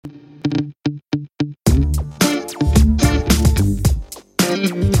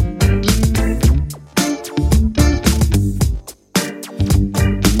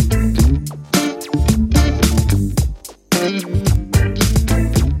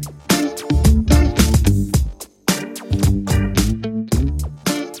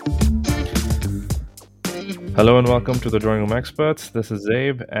Hello and welcome to the Drawing Room Experts. This is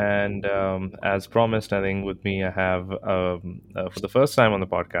Zaib, and as promised, I think with me I have, for the first time on the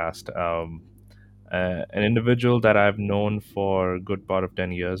podcast, an individual that I've known for a good part of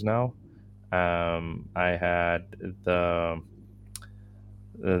 10 years now. I had the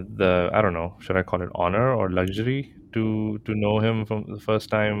I don't know, should I call it honor or luxury to know him from the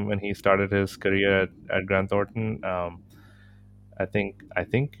first time when he started his career at Grant Thornton. I think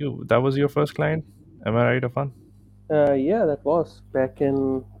that was your first client. Am I right, Afan? Yeah, that was back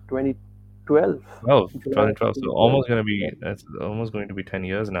in 2012, 12, July 2012. So 2012. Yeah. it's almost going to be 10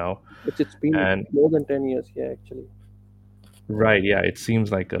 years now. It's been And more than 10 years, yeah, actually. right, yeah, it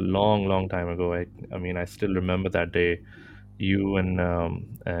seems like a long, long time ago. I mean, I still remember that day. You and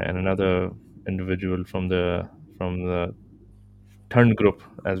another individual from the turn group,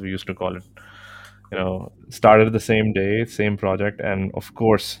 as we used to call it, started the same day, same project, and of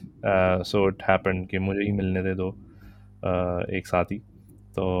course, so it happened कि मुझे ही मिलने दे दो एक साथी.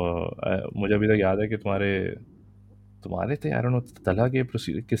 तो मुझे अभी तक याद है कि तुम्हारे थे आई डोंट नो तलहा के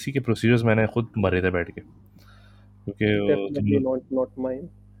किसी के प्रोसीजर्स मैंने खुद मरे थे बैठ के क्योंकि तुम Definitely लोग not mine.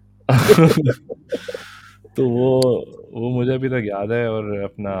 तो वो मुझे अभी तक याद है और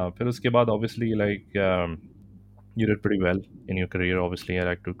अपना फिर उसके बाद obviously like you did pretty well in your career. Obviously, I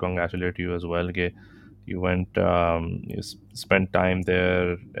like to congratulate you as well. कि you went, spent time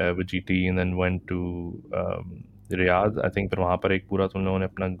there with GT and then went to Riyadh. I think फिर वहाँ पर एक पूरा तुम लोगों ने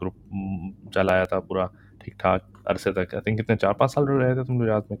अपना ग्रुप चलाया था पूरा ठीक ठाक अरसे तक. I think कितने 4-5 साल रहे थे तुम लोग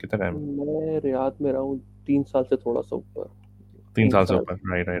रियाद में कितने टाइम? मैं रियाद में रहा हूँ 3 साल से थोड़ा सा ऊपर. 3 साल से 3 साल.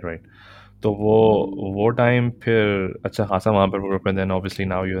 ऊपर. Right right right. तो वो टाइम फिर अच्छा खासा वहाँ पर ग्रुप है. Then obviously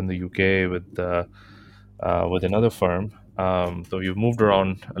now you in the UK with another firm. So you've moved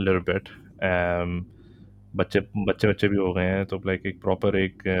around a little bit. Um, बच्चे बच्चे बच्चे भी हो गए हैं तो लाइक एक प्रॉपर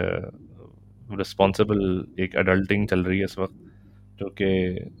एक रिस्पॉन्सिबल एक अडल्टिंग चल रही है इस वक्त जो कि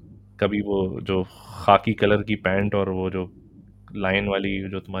कभी वो जो खाकी कलर की पैंट और वो जो लाइन वाली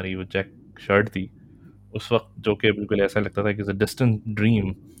जो तुम्हारी वो चेक शर्ट थी उस वक्त जो कि बिल्कुल ऐसा लगता था कि it's a distant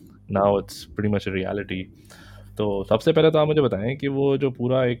dream. Now it's pretty much reality. तो सबसे पहले तो आप मुझे बताएं कि वो जो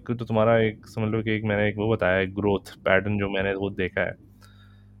पूरा एक जो तुम्हारा एक समझ लो कि एक मैंने एक वो बताया एक ग्रोथ पैटर्न जो मैंने वो देखा है.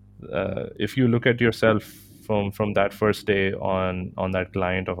 If you look at yourself from that first day on that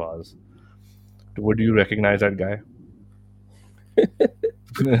client of ours, would you recognize that guy?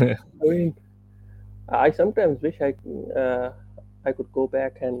 I mean, I sometimes wish uh, I could go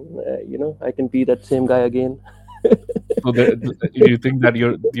back and I can be that same guy again. So you think that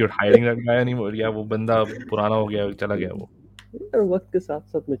you're hiding that guy anymore? या वो बंदा पुराना हो गया चला गया वो? यार वक्त के साथ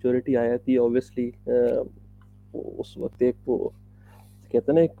साथ मेच्योरिटी आ जाती है ऑब्वियसली. उस वक्त एक वो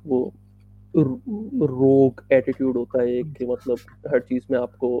कहते हैं ना, एक वो रोग एटीट्यूड होता है एक कि मतलब हर चीज में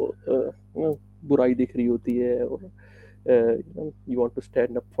आपको बुराई दिख रही होती है और you want to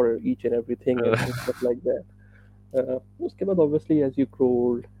stand up for each and everything and stuff like that. उसके बाद obviously as you grow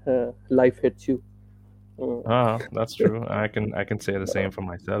old life hits you. हाँ, that's true. I can say the same for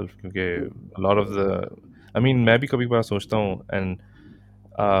myself क्योंकि a lot of the I mean मैं भी कभी कभार सोचता हूँ and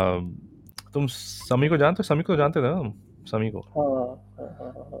तुम समी को जानते थे ना तुम समी को. हाँ हाँ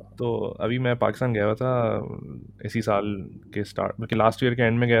हाँ हाँ हाँ. तो अभी मैं पाकिस्तान गया हुआ था इसी साल के स्टार्ट बल्कि लास्ट ईयर के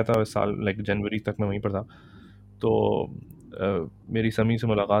एंड में गया था. इस साल लाइक जनवरी तक मैं वहीं पर था. तो मेरी समी से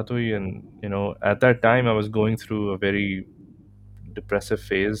मुलाकात हुई and at that time I was going through a very depressive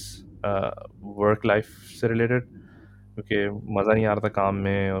phase work life से रिलेटेड क्योंकि मज़ा नहीं आ रहा था काम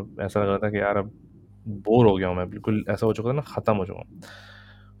में और ऐसा लग रहा था कि यार अब बोर हो गया हूँ मैं बिल्कुल ऐसा हो चुका था ना ख़त्म हो चुका हूँ.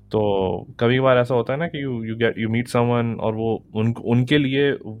 तो कभी कभार ऐसा होता है ना कि यू मीट समवन और वो उनके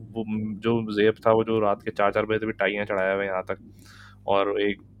लिए वो जो जेब था वो जो रात के 4-4 बजे तक भी टाइयाँ चढ़ाया हुआ है यहाँ तक और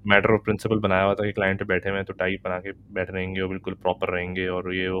एक मैटर ऑफ प्रिंसिपल बनाया हुआ था कि क्लाइंट पे बैठे हुए हैं तो टाई बना के बैठे रहेंगे और बिल्कुल प्रॉपर रहेंगे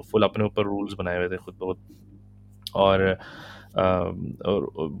और ये वो फुल अपने ऊपर रूल्स बनाए हुए थे खुद बहुत. और और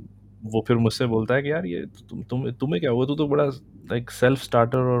वो फिर मुझसे बोलता है कि यार ये तुम्हें क्या हुआ तू तो बड़ा लाइक सेल्फ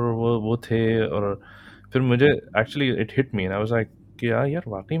स्टार्टर और वो थे. और फिर मुझे actually it hit me and I was like कि यार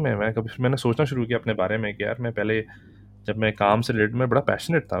वाकई में मैं कभी मैंने सोचना शुरू किया अपने बारे में कि यार मैं पहले जब मैं काम से रिलेटेड मैं बड़ा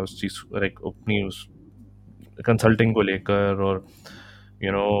पैशनेट था उस चीज़ लाइक अपनी उस कंसल्टिंग को लेकर और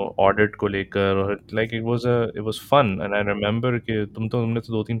ऑडिट को लेकर और like it was fun and I remember कि तुमने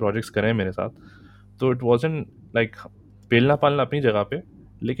तो 2-3 प्रोजेक्ट्स करे हैं मेरे साथ. तो इट वाजंट लाइक पेलना पालना अपनी जगह पे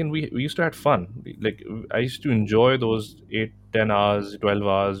लेकिन we used to have fun. Like I used to enjoy those 8 10 hours 12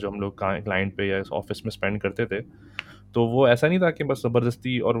 hours जो हम लोग क्लाइंट पे या ऑफिस में स्पेंड करते थे. तो वो ऐसा नहीं था कि बस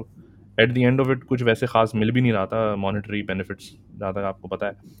ज़बरदस्ती, और at the end of it कुछ वैसे खास मिल भी नहीं रहा था, मॉनेटरी बेनिफिट्स, जहाँ तक आपको पता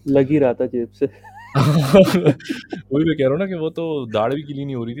है. लग ही रहा था जेब से। वही मैं कह रहा हूँ ना कि वो तो दाढ़ भी गीली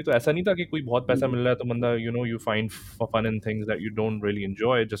नहीं हो रही थी, तो ऐसा नहीं था कि कोई बहुत पैसा हम्म, मिल रहा है तो बंदा you find fun in things that you don't really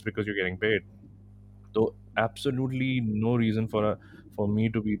enjoy just because you getting paid. So absolutely no reason for me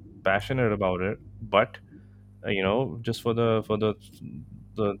to be passionate about it, but just for the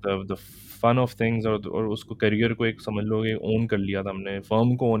fun of things, और उसको career को एक समझ लो कि own कर लिया था हमने,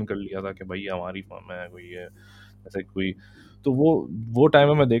 फर्म को ओन कर लिया था कि भाई ये हमारी फर्म है, कोई है ऐसे कोई. तो वो टाइम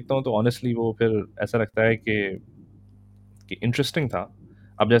में मैं देखता हूँ तो ऑनेस्टली वो फिर ऐसा लगता है कि इंटरेस्टिंग था.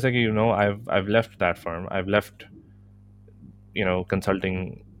 अब जैसे कि I've left that firm, I've left consulting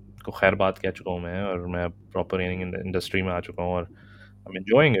को खैर बात कह चुका हूँ मैं, और मैं प्रॉपर इंडस्ट्री में आ चुका हूँ, और I am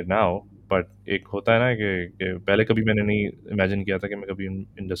enjoying it now. But एक होता है ना कि पहले कभी मैंने नहीं इमेजिन किया था कि मैं कभी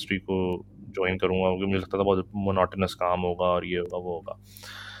इंडस्ट्री को ज्वाइन करूँगा, क्योंकि मुझे लगता था बहुत मोनोटोनस काम होगा और ये होगा वो होगा.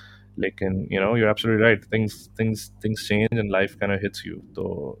 लेकिन you're absolutely right, things change and life kind of hits you.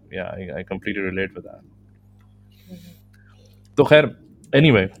 So yeah, I completely relate with that. So khair,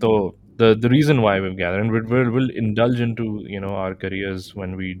 anyway, so the reason why we've gathered, and we'll indulge into our careers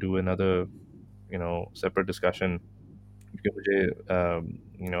when we do another separate discussion. Because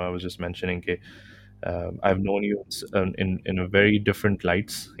I was just mentioning that I've known you in a very different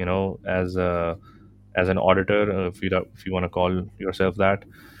lights, as an auditor, if you want to call yourself that,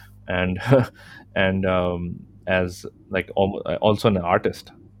 and and as like also an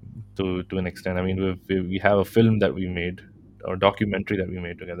artist to an extent. I mean, we have a film that we made, or documentary that we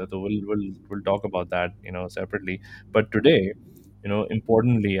made together. So we'll talk about that separately. But today,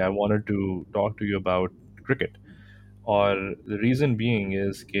 importantly, I wanted to talk to you about cricket. Or the reason being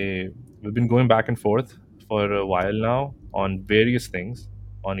is that we've been going back and forth for a while now on various things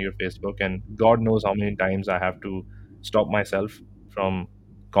on your Facebook, and God knows how many times I have to stop myself from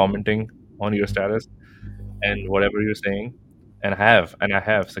commenting on your status and whatever you're saying. And I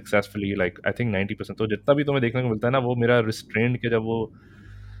have successfully, like I think 90%. तो जितना भी तुम्हें देखने को मिलता है ना, वो मेरा रिस्ट्रेंड के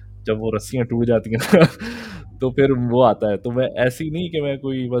जब वो रस्सियाँ टूट जाती हैं ना, तो फिर वो आता है. तो मैं ऐसी नहीं कि मैं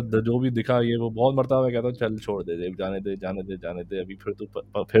कोई बस जो भी दिखा ये वो, बहुत मरतबा मैं कहता हूँ चल छोड़ दे, जाने दे जाने दे जाने दे, अभी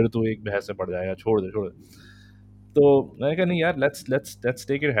फिर तू एक बहस में पड़ जाएगा, छोड़ दे छोड़ दे. तो मैंने कहा नहीं यार, let's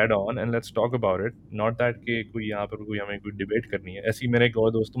take it head on and let's talk about it. Not that कि कोई यहाँ पर कोई हमें कोई डिबेट करनी है. ऐसी मेरा एक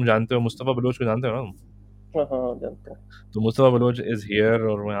और दोस्त, तुम जानते हो मुस्तफ़ा बलोच को, जानते हो ना तुम? हाँ हाँ, जानता हूँ। तो मुस्तफ़ा बलोच इज़ हियर,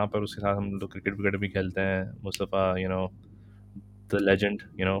 और वो यहाँ पर उसके साथ हम लोग क्रिकेट विकेट भी खेलते हैं. Mustafa the legend.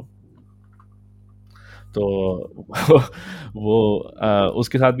 तो वो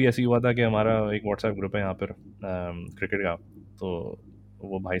उसके साथ भी ऐसे ही हुआ था कि हमारा एक व्हाट्सएप ग्रुप है यहाँ पर क्रिकेट का. तो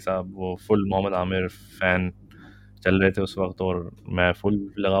वो भाई साहब वो फुल मोहम्मद आमिर फ़ैन चल रहे थे उस वक्त, और मैं फुल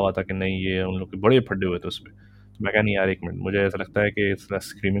लगा हुआ था कि नहीं, ये उन लोग के बड़े फड्डे हुए थे उस पर. तो मैं कहा नहीं यार, एक मिनट, मुझे ऐसा लगता है कि इट्स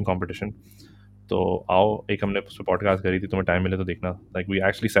स्क्रीमिंग कंपटीशन. तो आओ, एक हमने उस पर पॉडकास्ट करी थी, तुम्हें टाइम मिले तो देखना. Like we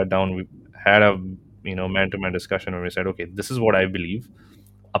actually sat down, we had a man to man discussion, और we said okay, this is what I believe.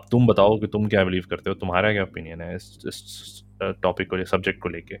 अब तुम बताओ कि तुम क्या बिलीव करते हो, तुम्हारा क्या ओपिनियन है इस टॉपिक को, सब्जेक्ट को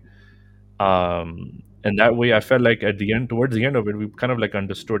लेके. And that way I felt like at the end, towards the end of it, we kind of like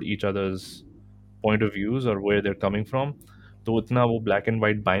understood each other's point of views or where they're coming from. तो इतना वो black and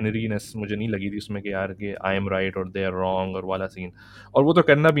white बाइनरीनेस मुझे नहीं लगी थी उसमें कि यार कि आई एम राइट और दे आर रॉन्ग और वाला सीन. और वो तो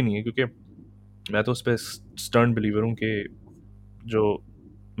करना भी नहीं है, क्योंकि मैं तो उस पर स्टर्न बिलीवर हूँ कि जो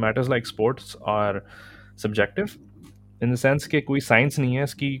matters like sports are subjective, in the sense कि कोई साइंस नहीं है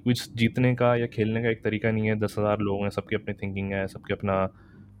इसकी, कुछ जीतने का या खेलने का एक तरीका नहीं है. 10,000 लोग हैं, सबकी अपनी थिंकिंग है, सबके अपना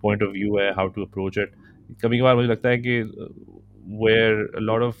पॉइंट ऑफ व्यू है, हाउ टू अप्रोच इट. कभी कभार मुझे लगता है कि where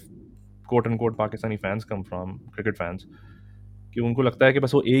lot of quote and quote Pakistani fans come from, cricket fans, कि उनको लगता है कि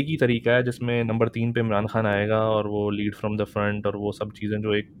बस वो एक ही तरीका है जिसमें नंबर 3 पे इमरान खान आएगा और वो लीड फ्रॉम द फ्रंट, और वो सब चीज़ें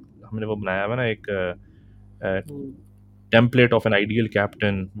जो एक हमने वो बनाया हुआ ना, एक hmm, template of an ideal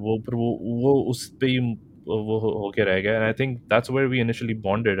captain, वो फिर वो उस पे ही वो होके रह गया. And I think that's where we initially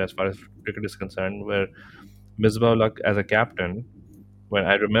bonded as far as cricket is concerned, where Misbah Ulaq as a captain, when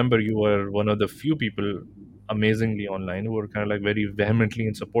I remember you were one of the few people amazingly online who were kind of like very vehemently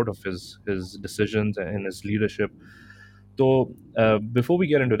in support of his decisions and his leadership. So before we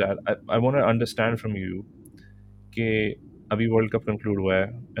get into that, I want to understand from you कि अभी world cup conclude हुआ है,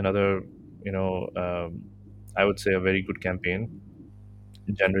 another you know um, I would say a very good campaign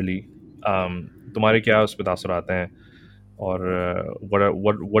generally. तुम्हारे क्या उस पर तासुरात हैं, और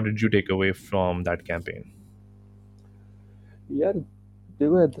what did you take away from that campaign? यार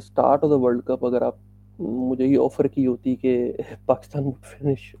देखो, at the start of the world cup अगर आप मुझे ये ऑफर की होती कि Pakistan would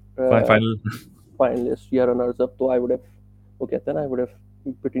finish final. Finalist या रनर्स अप, तो आई वुड हैव, वो कहते हैं ना, I would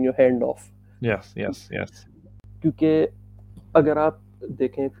have bitten your hand off. Yes yes yes. क्योंकि अगर आप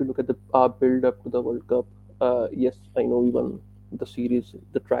देखें, if you look at the build up to the world cup, yes I know we won the series,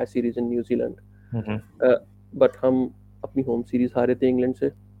 the tri series in New Zealand, but हम अपनी home series हारे थे England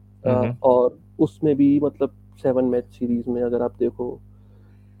से, और उसमें भी मतलब 7 मैच सीरीज में अगर आप देखो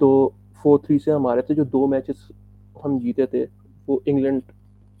तो 4-3 से हम हारे थे। जो 2 मैचेस हम जीते थे वो इंग्लैंड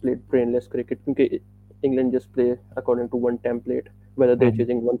प्लेड ब्रेनलेस क्रिकेट, क्योंकि England just play according to one template, whether they're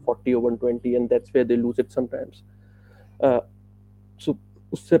chasing 140 or 120, and that's where they lose it sometimes. So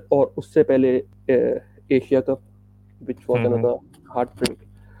उससे पहले Asia cup, which was another heartbreak.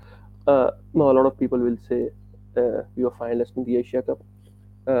 Now a lot of people will say we were finalists in the Asia Cup,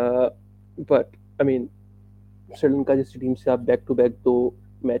 but I mean Sri Lanka जैसी team से आप back to back 2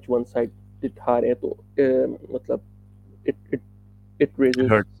 match one side हारे, तो मतलब it it it It raises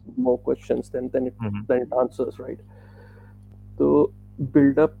hurts. more questions than it answers, right? तो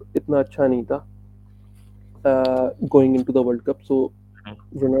buildup इतना अच्छा नहीं था going into the World Cup, so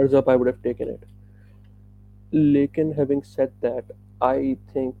runners up I would have taken it. लेकिन having said that, I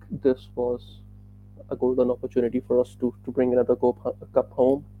think this was a golden opportunity for us to bring another cup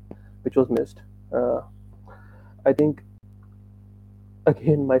home, which was missed. Uh, I think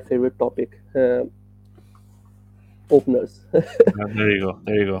again my favorite topic, openers. There you go.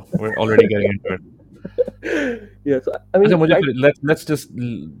 There you go. We're already getting into it. Yes, I अच्छा, mean, मुझे right. फिर let's just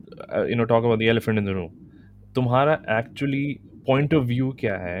talk about the elephant in the room. तुम्हारा actually point of view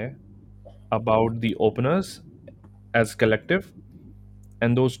क्या है about the openers as collective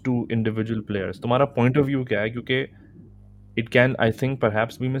and those two individual players? तुम्हारा point of view क्या है? क्योंकि it can, I think,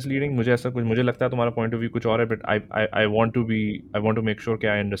 perhaps be misleading. मुझे ऐसा कुछ, मुझे लगता है तुम्हारा point of view कुछ और है, but I want to make sure कि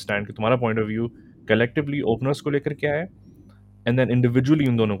I understand कि तुम्हारा point of view collectively openers को लेकर क्या है, and then individually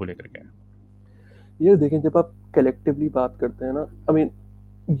उन दोनों को लेकर क्या है. ये देखें, जब आप कलेक्टिवली बात करते हैं ना, आई मीन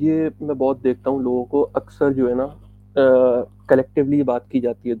ये मैं बहुत देखता हूँ लोगों को, अक्सर जो है ना कलेक्टिवली बात की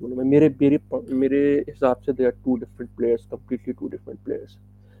जाती है दोनों में। मेरे मेरे मेरे हिसाब से they are to different players, completely to different players,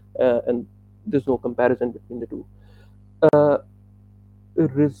 and there is no comparison between the two.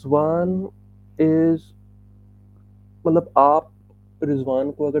 Rizwan is, मतलब आप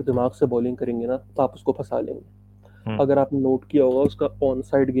रिजवान को अगर दिमाग से बॉलिंग करेंगे ना तो आप उसको फंसा लेंगे। अगर आपने नोट किया होगा उसका ऑन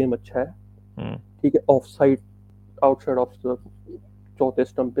साइड गेम अच्छा है, ठीक है, ऑफ साइड, आउटसाइड ऑफ चौथे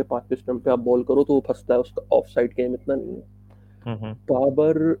स्टंप पे, पांचवें स्टंप पे आप बॉल करो तो वो फंसता है, उसका ऑफ साइड गेम इतना नहीं है।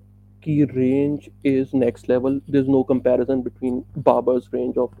 बाबर की range is next level, there is no comparison between Babar's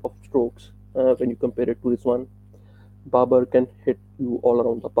range of strokes when you compare it to this one. Babar can hit you all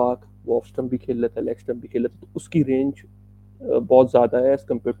around the park, वो ऑफ स्टंप भी खेल लेता है, leg stump भी खेल लेता है, तो उसकी रेंज बहुत ज़्यादा है as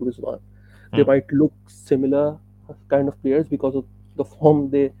compare to Rizwan. They might look similar kind of players because of the form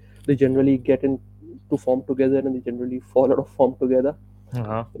they generally get in to form together and they generally fall out of form together.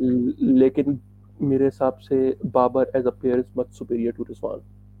 लेकिन मेरे हिसाब से Babar as a player is much superior to Rizwan.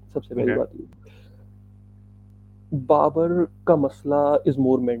 सबसे पहली बात ये, बाबर का मसला इज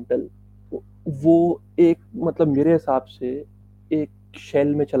मोर मेंटल। वो एक, मतलब मेरे हिसाब से एक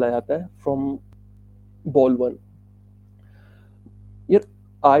शेल में चला जाता है फ्रॉम बॉल वन। यार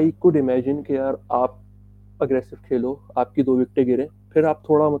आई कुड इमेजिन कि यार आप अग्रेसिव खेलो, आपकी 2 विकेटें गिरे, फिर आप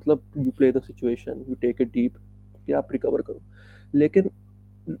थोड़ा मतलब you play the situation, you take it deep कि आप रिकवर करो। लेकिन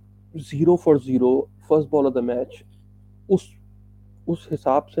 0 for 0 first ball of the match, उस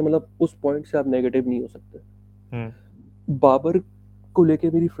हिसाब से, मतलब उस पॉइंट से आप नेगेटिव नहीं हो सकते। बाबर को लेके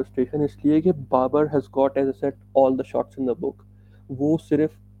मेरी फ्रस्ट्रेशन इसलिए है कि Babar has got, as a set, all the shots in the book. वो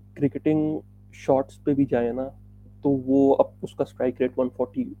सिर्फ क्रिकेटिंग शॉट्स पे भी जाए ना तो वो अब उसका स्ट्राइक रेट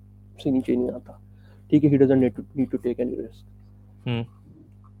 140 से नीचे नहीं आता, ठीक है, he doesn't need to take any risk.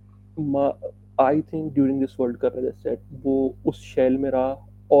 I think during this world cup, as I said, वो उस शेल में रहा,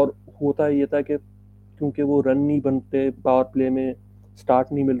 और होता ये था कि क्योंकि वो रन नहीं बनते, पावर प्ले में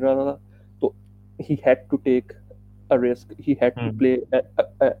स्टार्ट नहीं मिल रहा था, तो he had to take a risk, he had to play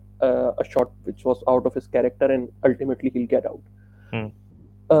a shot which was out of his character and ultimately he'll get out.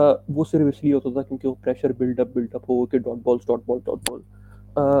 वो सिर्फ इसलिए होता था क्योंकि वो प्रेशर बिल्डअप हो के डॉट बॉल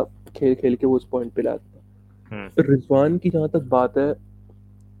खेल खेल के वो उस पॉइंट पे लाता था। रिजवान की जहाँ तक बात है,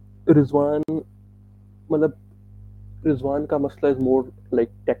 रिजवान, मतलब रिजवान का मसला इज मोर लाइक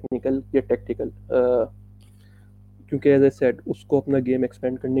टेक्निकल या टैक्टिकल, क्योंकि एज आई सेड उसको अपना गेम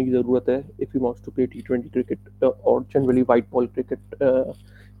एक्सपेंड करने की ज़रूरत है if you wants to play T20 cricket और generally white ball cricket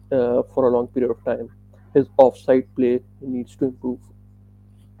for a long period of time. His of side play needs to improve.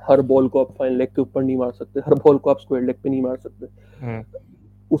 Her ball को आप fine leg के ऊपर नहीं मार सकते, हर बॉल को आप स्क्वायर लेग पे नहीं मार सकते।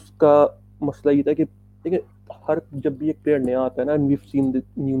 उसका मसला ये था कि देखिए, हर जब भी एक प्लेयर नया आता है ना, and we have seen the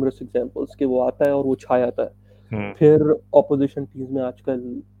numerous examples कि वो आता है और वो छा जाता है। हम्म। फिर ऑपोजिशन टीम्स में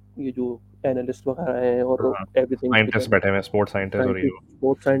आजकल ये जो एनालिस्ट वगैरह हैं और हाँ, एवरीथिंग साइंटिस्ट बैठे हुए हैं, स्पोर्ट्स साइंटिस्ट और ये scientists,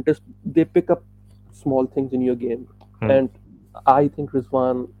 वो। sports scientists, they pick up small things in your game. Hmm. And I think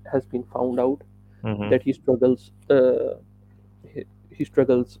Rizwan has been found out hmm. that he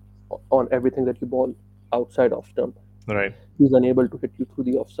struggles on everything that you ball outside of stump. Right. He's unable to hit you through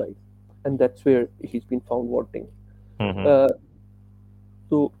the offside, and that's where he's been found wanting. Hmm. Uh,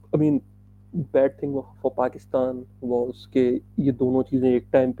 so I mean, bad thing for Pakistan was कि ये दोनों चीज़ें एक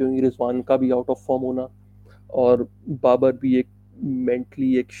time पे हुई, रिजवान का भी out of form होना और बाबर भी एक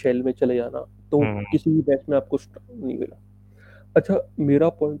मेंटली एक शेल में चले जाना, तो हम्म। किसी भी मैच में आपको नहीं मिला। अच्छा, मेरा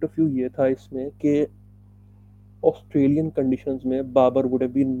पॉइंट ऑफ व्यू ये था इसमें कि ऑस्ट्रेलियन कंडीशंस में Babar would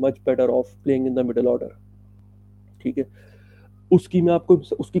have been much better off playing in the middle order. ठीक है, उसकी मैं आपको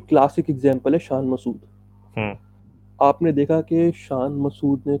उसकी क्लासिक एग्जांपल है शान मसूद। हम्म। आपने देखा कि शान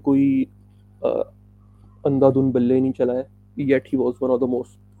मसूद ने कोई अ, अंधाधुन बल्ले नहीं चलाए, yet he was one of the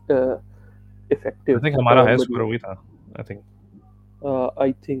most I effective think हमारा हाई स्कोर मिडिल। वही था, I think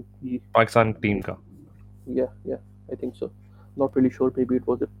I think, Pakistan team का। yeah, I think so. Not really sure, maybe it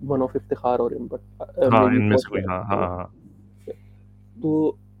was one of Iftikhar or him, but हाँ, maybe it इनमें was से कोई, हाँ हाँ Shah. हाँ।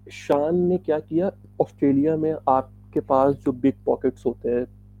 तो शान ने क्या किया, ऑस्ट्रेलिया में आपके पास जो बिग पॉकेट्स होते हैं,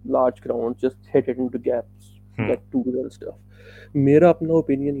 large ground, just hit it into gaps, hmm. Get to the stuff. मेरा अपना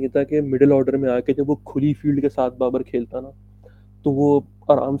ओपिनियन ये था कि मिडिल ऑर्डर में आके जब वो खुली फील्ड के साथ बाबर खेलता ना, तो वो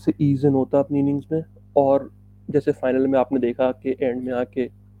आराम से ईज इन होता अपनी इनिंग्स में। और जैसे फाइनल में आपने देखा कि एंड में आके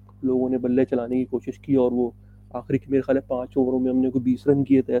लोगों ने बल्ले चलाने की कोशिश की और वो आखिरी के मेरे ख्याल है 5 ओवरों में हमने को 20 रन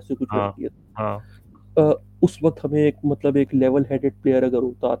किए थे, ऐसे कुछ रन हाँ किए हाँ। थे। उस वक्त हमें एक मतलब एक लेवल हेडेड प्लेयर अगर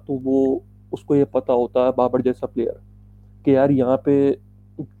होता तो वो उसको ये पता होता है, बाबर जैसा प्लेयर, कि यार यहाँ पे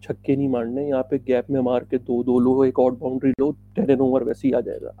छक्के नहीं मारने, यहाँ पे गैप में मार के दो दो लो, एक और बाउंड्री लो, 10 ओवर वैसे ही आ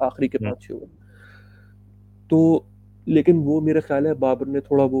जाएगा आखिरी के हम्म। 5-6 ओवर। तो लेकिन वो मेरे ख्याल है बाबर ने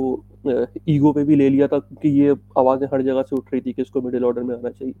थोड़ा वो ईगो पे भी ले लिया था, क्योंकि ये आवाज़ें हर जगह से उठ रही थी कि इसको मिडिल ऑर्डर में आना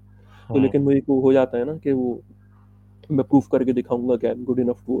चाहिए। तो हम्म। लेकिन वो एक वो हो जाता है ना कि वो मैं प्रूफ करके दिखाऊंगा कि I am good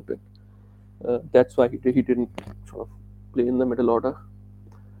enough to open. That's why he didn't sort of play in the middle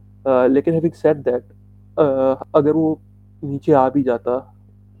order. लेकिन हैविंग सेड दैट, अगर वो नीचे आ भी जाता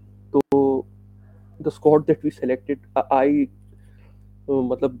तो the squad that we selected, I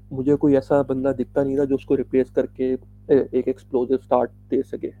मतलब मुझे कोई ऐसा बंदा दिखता नहीं था जो उसको रिप्लेस करके एक एक्सप्लोसिव स्टार्ट दे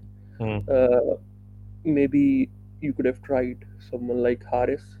सके। Hmm. maybe you could have tried someone like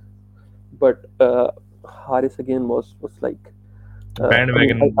Haris, but Haris again was like, band I mean,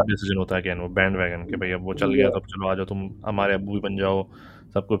 wagon decision होता है, क्या वो बैंड वैगन कि भाई अब वो चल गया yeah, तो चलो आ जाओ, तुम हमारे अब्बू भी बन जाओ,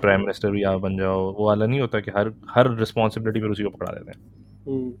 सबको प्राइम मिनिस्टर भी आप बन जाओ, वो वाला नहीं होता कि हर हर रिस्पॉन्सिबिलिटी फिर उसी को पकड़ा देते हैं।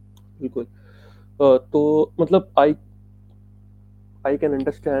 बिल्कुल। तो मतलब I can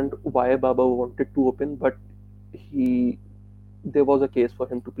understand why Baba wanted to open, but he there was a case for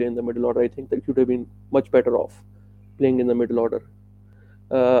him to play in the middle order. I think that he would have been much better off playing in the middle order.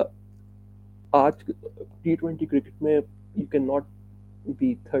 Uh, आज T20 cricket में you cannot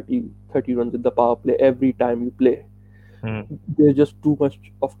be 30 runs in the power play every time you play. Hmm. There's just too much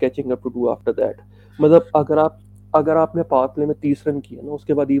of catching up to do after that. मतलब अगर आपने power play में 30 run किए ना,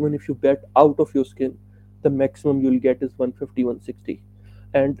 उसके बाद even if you bat out of your skin, the maximum you will get is 150 160,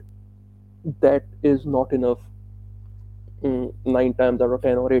 and that is not enough 9 times out of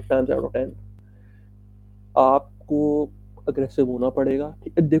 10 और 8 times out of 10। आपको अग्रेसिव होना पड़ेगा।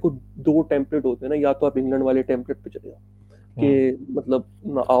 देखो, दो टेम्पलेट होते हैं ना, या तो आप इंग्लैंड वाले टेम्पलेट पे चले जाओ हम्म। कि मतलब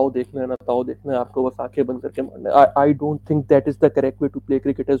ना आओ देखना है ना ताओ देखना है, आपको बस आंखें बंद करके मारना है। I don't think that is the correct way to play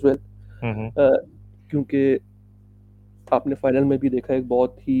cricket as well. Hmm. क्योंकि आपने फाइनल में भी देखा, एक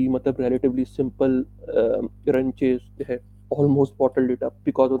बहुत ही मतलब रिलेटिवली सिंपल रन चेज है, almost bottled it up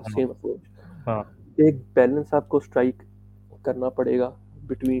because of the हाँ सेम अप्रोच। हाँ। एक बैलेंस आपको स्ट्राइक करना पड़ेगा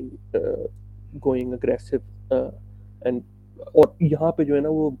बिटवीन गोइंग अग्रेसिव एंड, और यहाँ पे जो है ना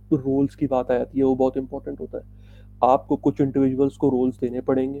वो रोल्स की बात आ जाती है, वो बहुत इंपॉर्टेंट होता है। आपको कुछ इंडिविजुअल्स को रोल्स देने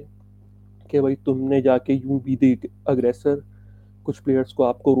पड़ेंगे कि भाई तुमने जाके यूं बी द अग्रेसर, कुछ प्लेयर्स को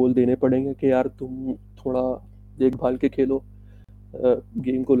आपको रोल देने पड़ेंगे कि यार तुम थोड़ा देखभाल के खेलो,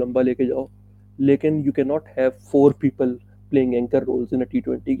 गेम को लंबा लेके जाओ। लेकिन you can not have 4 people playing anchor roles in a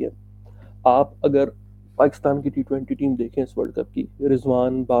T20 game. आप अगर पाकिस्तान की T20 टीम देखें इस वर्ल्ड कप की,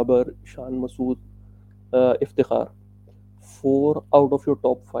 Rizwan, Babar, Shan Masood, Iftikhar, 4 out of your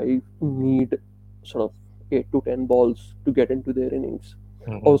top 5 need sort of 8 to 10 balls to get into their innings, और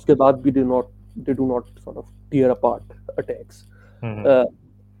हम्म। उसके बाद भी they do not sort of tear apart attacks, hmm. uh,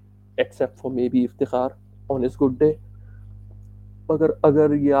 except for maybe Iftikhar on his good day. अगर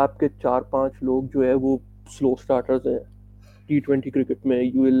अगर ये आपके 4-5 लोग जो है वो स्लो स्टार्टर्स हैं T20 क्रिकेट में,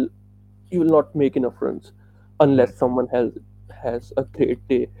 you will not make enough runs hmm, unless someone has a great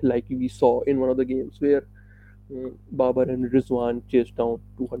day, like we saw in one of the games where Babar and Rizwan chased down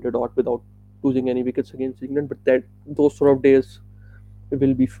 200 odd without losing any wickets against England. But that those sort of days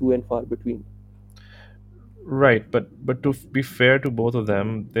will be few and far between. right. But to be fair to both of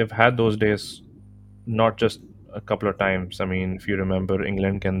them, they've had those days not just a couple of times. I mean, if you remember,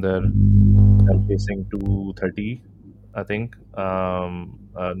 England के अंदर I'm facing 230, I think.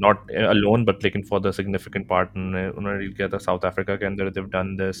 Not alone, but लेकिन for the significant part उन्होंने deal किया था South Africa के अंदर. They've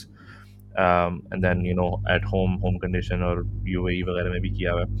done this, and then at home condition और UAE वगैरह में भी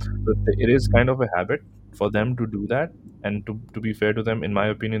किया हुआ है. So it is kind of a habit for them to do that. And to be fair to them, in my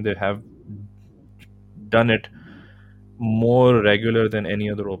opinion, they have done it more regular than any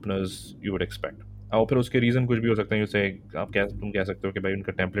other openers you would expect. और फिर उसके reason कुछ भी हो सकते हैं. जैसे तुम कह सकते हो कि भाई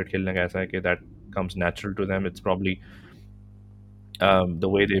उनका टेम्पलेट खेलने का ऐसा है कि that comes natural to them. It's probably the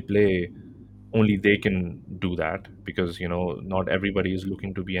way they play. Only they can do that because not everybody is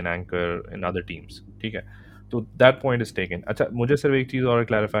looking to be an anchor in other teams. ठीक है. तो that point is taken. अच्छा, मुझे सिर्फ एक चीज़ और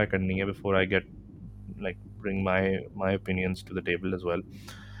clarify करनी है before I get like bring my opinions to the table as well.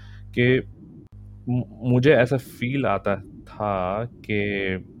 कि मुझे ऐसा फील आता था कि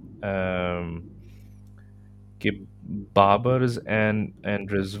um, कि Babar's and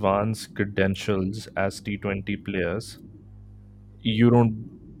Rizwan's credentials as T20 players, you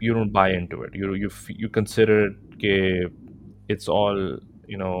don't buy into it. You consider it कि it's all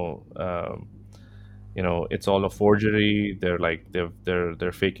you know um, it's all a forgery. They're like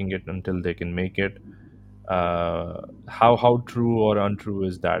they're faking it until they can make it. How true or untrue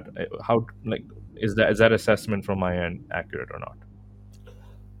is that? How like is that assessment from my end accurate or not?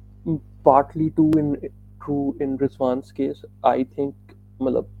 Partly true in Rizwan's case. I think,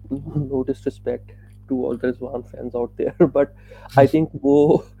 मतलब, no disrespect to all the Rizwan fans out there, but I think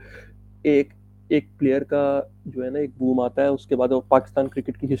वो एक एक player का जो है ना एक boom आता है, उसके बाद वो पाकिस्तान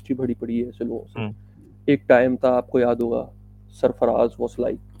क्रिकेट की हिस्ट्री भरी पड़ी है ऐसे लोगों से. Hmm. एक टाइम था, आपको याद होगा, Sarfaraz was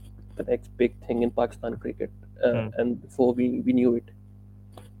like the next big thing in Pakistan cricket, Hmm. and before we knew it,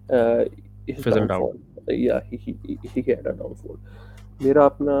 uh, his Fizzled out. downfall. Yeah, he had a downfall. मेरा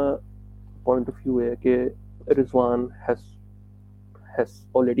अपना point of view है कि Rizwan has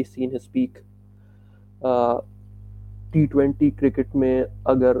already seen his peak. T20 cricket में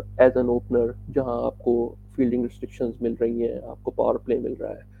अगर as an opener, जहां आपको fielding restrictions मिल रही हैं, आपको पावर प्ले मिल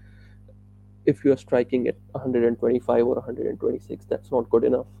रहा है, if you are striking at 125 or 126, that's not good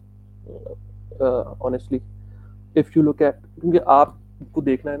enough. Honestly, if you look at, क्योंकि आपको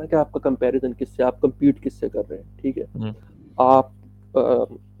देखना है ना कि आपका कंपैरिजन किससे, आप compete किससे कर रहे हैं. ठीक है, Hmm. आप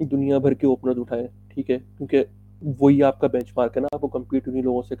दुनिया भर के ओपनर्स उठाएं. ठीक है, क्योंकि वही आपका बेंचमार्क है ना, आपको compete उन्हीं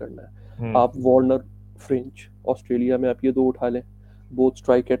लोगों से करना है. Hmm. आप वार्नर, फ्रिंच, ऑस्ट्रेलिया में आप ये दो उठा लें, बोथ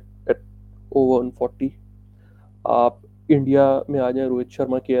स्ट्राइक एट ओवर 140. आप इंडिया में आ जाए, रोहित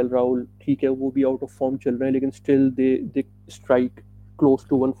शर्मा, केएल राहुल, ठीक है वो भी आउट ऑफ फॉर्म चल रहे हैं, लेकिन still they strike close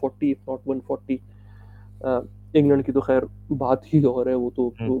to 140 if not 140. England की तो खैर बात ही और है, वो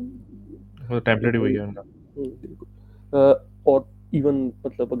तो Hmm. वो टेम्पलेट ही वही है उनका. बिल्कुल. और इवन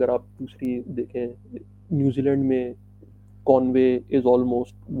मतलब अगर आप दूसरी देखें, न्यूजीलैंड में Conway is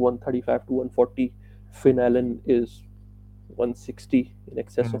almost 135 to 140, Finn Allen is 160, in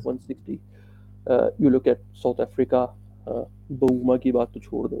excess Hmm. of 160. You look at South Africa, बउमा की बात तो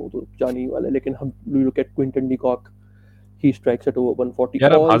छोड़ दो, वो तो जाने ही वाला है, लेकिन हम you look at Quinton de Kock, he strikes at over 140.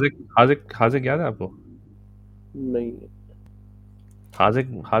 यार, अब All हाजिक हाजिक हाजिक याद है आपको? नहीं, हाजिक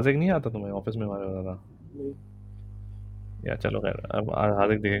हाजिक नहीं आता तुम्हें? ऑफिस में हमारे होता था. नहीं. या चलो खैर, अब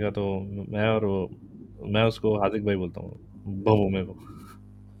हाजिक दिखेगा तो मैं उसको हाजिक भाई बोलता हूँ, बबू में को.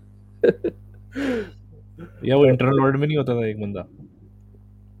 या वो इंटरनल ऑडिट में नहीं होता था एक बंदा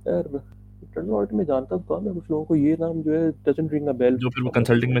यार टर्नआउट में जानता तो था मैं कुछ लोगों को, ये नाम जो है doesn't ring a bell जो फिर वो for some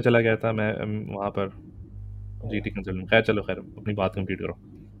कंसल्टिंग reason. में चला गया था? मैं वहाँ पर जीटी कंसल्टिंग. खैर चलो, खैर अपनी बात कंप्लीट करो.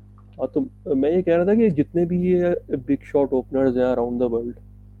 हाँ, तो मैं ये कह रहा था कि जितने भी ये बिग शॉट ओपनर्स हैं अराउंड द वर्ल्ड,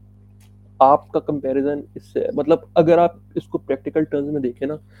 आपका कंपैरिजन इससे है. मतलब अगर आप इसको प्रैक्टिकल टर्म्स में देखें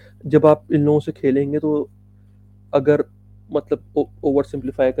ना, जब आप इन लोगों से खेलेंगे तो अगर, मतलब ओवर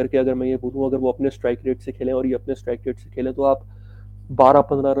सिंप्लीफाई करके अगर मैं ये बोलूँ, अगर वो अपने स्ट्राइक रेट से खेलें और ये अपने स्ट्राइक रेट से खेलें, तो आप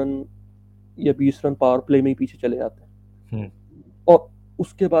 12-15 रन या 20 रन पावर प्ले में ही पीछे चले जाते हैं. हम्म. और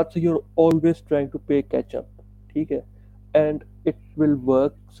उसके बाद से यूर ऑलवेज ट्राइंग टू पे कैच अप. ठीक है, and it will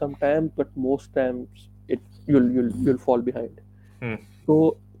work some time, but most times it you'll fall behind. हम्म.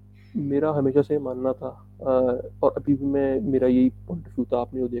 तो मेरा हमेशा से मानना था, और अभी भी मैं, मेरा यही पॉइंट ऑफ व्यू था,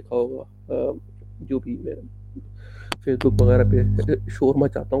 आपने वो देखा होगा, जो भी मेरा फेसबुक वगैरह पे शोर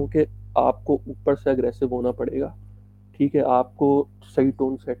मचाता हूँ कि आपको ऊपर से अग्रेसिव होना पड़ेगा, ठीक है, आपको सही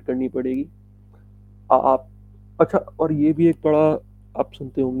टोन सेट करनी पड़ेगी। आप अच्छा, और ये भी एक बड़ा आप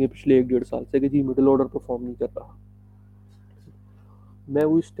सुनते होंगे पिछले 1 डेढ़ साल से कि जी मिडिल ऑर्डर परफॉर्म नहीं कर रहा। मैं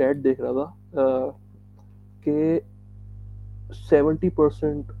वही स्टैट देख रहा था कि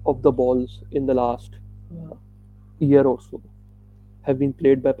 70% of the balls in the last year or so have been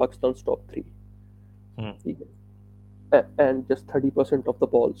played by Pakistan's top three. हम्म। ठीक है, and just 30% of the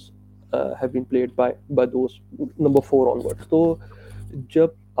balls have been played by those number four onwards. तो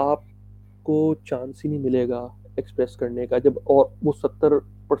जब आपको चांस ही नहीं मिलेगा एक्सप्रेस करने का, जब और वो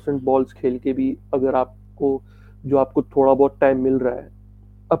 70% बॉल्स खेल के भी अगर आपको जो आपको थोड़ा बहुत टाइम मिल रहा है।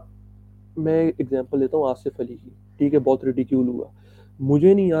 अब मैं एग्जांपल लेता हूँ आसिफ अली की, ठीक है, बहुत रिडिक्यूल हुआ।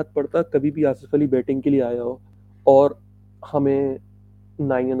 मुझे नहीं याद पड़ता कभी भी आसिफ अली बैटिंग के लिए आया हो और हमें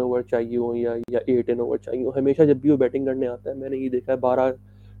 9 ओवर चाहिए हो या 8 ओवर चाहिए हो। हमेशा जब भी वो बैटिंग करने आता है मैंने ये देखा है 12,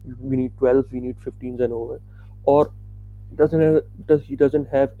 we need 12, we need 15 N over, और he doesn't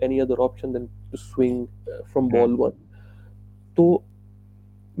have any other option than to swing from hmm. ball one. तो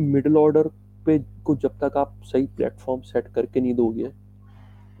मिडिल ऑर्डर पे को जब तक आप सही प्लेटफॉर्म सेट करके नहीं दोगे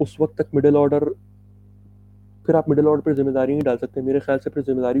उस वक्त तक मिडिल ऑर्डर, फिर आप मिडिल ऑर्डर पर जिम्मेदारी नहीं डाल सकते। मेरे ख्याल से फिर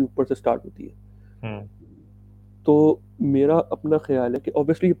जिम्मेदारी ऊपर से स्टार्ट होती है। हम्म। तो मेरा अपना ख्याल है कि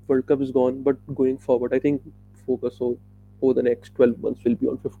obviously world cup is gone, but going forward I think focus हो over the next 12 months will be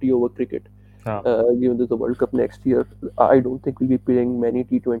on 50 over cricket. हाँ। Given there's a World Cup next year, I don't think we'll be playing many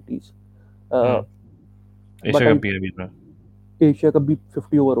T20s. Uh, hmm. but Asia I cup भी है बीच में। Asia cup भी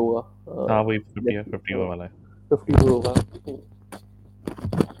 50 over होगा। हाँ वही 50 है, next 50 over वाला है। 50 ओवर होगा।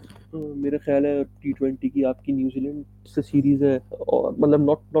 मेरा ख्याल है T20 की आपकी न्यूजीलैंड से सीरीज है, और मतलब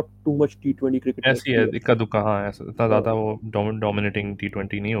not not too much T20 cricket ऐसी नेक्स्ट है, ईयर। इक्का दुक्का, हाँ ऐसा इतना ज़्यादा वो डोमिनेटिंग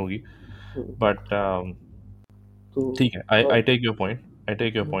T20 नहीं होगी। बट तो ठीक है, आई हाँ, I take your point, I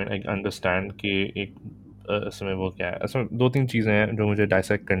take your point, I understand कि एक इसमें वो क्या है, इसमें दो तीन चीज़ें हैं जो मुझे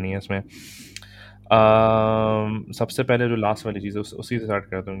डाइसेक्ट करनी है इसमें। सबसे पहले जो लास्ट वाली चीज़ है उसी से स्टार्ट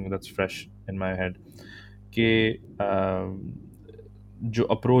करता हूँ, that's fresh in my head, कि जो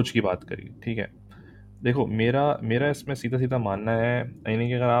अप्रोच की बात करी, ठीक है। देखो मेरा मेरा इसमें सीधा सीधा मानना है, यानी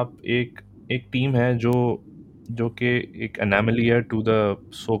कि अगर आप एक एक टीम है जो जो कि एक एनामली है to the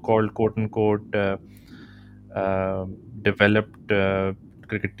so called coat and coat developed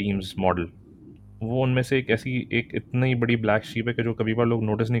cricket teams model, वो उनमें से एक ऐसी एक इतनी बड़ी ब्लैक शीप है कि जो कभी बार लोग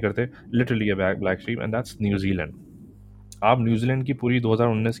नोटिस नहीं करते, लिटरली है black sheep, and that's New Zealand. आप न्यूजीलैंड की पूरी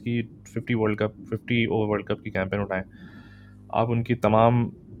 2019 की 50 ओवर वर्ल्ड कप की कैंपेन उठाएं, आप उनकी तमाम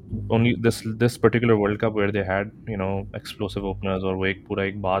only this particular world cup where they had explosive openers, और वो एक पूरा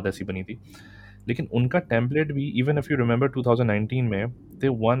एक बात ऐसी बनी थी, लेकिन उनका टेम्पलेट भी, इवन इफ यू रिमेंबर 2019 में दे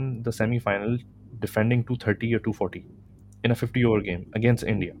वन द सेमीफाइनल डिफेंडिंग 230 या 240 in a 50 over game against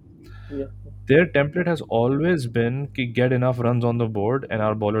India. yeah, Their template has always been कि get enough runs on the board and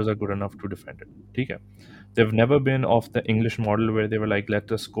our bowlers are good enough to defend it. ठीक है, they've never been of the English model where they were like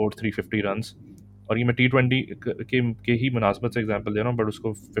let us score 350 runs. और ये मैं T20 के ही मुनासबत से example दे रहा हूँ, but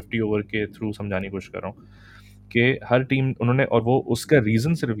उसको 50 ओवर के थ्रू समझाने की कोशिश कर रहा हूँ कि हर टीम उन्होंने, और वो उसका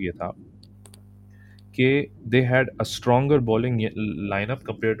रीज़न सिर्फ ये था कि they had a stronger bowling lineup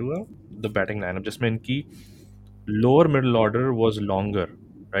compare to the batting lineup, जिसमें इनकी lower middle order was longer,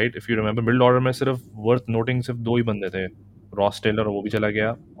 right. If you remember middle order में सिर्फ वर्थ नोटिंग सिर्फ दो ही बंदे थे, रॉस टेलर, वो भी चला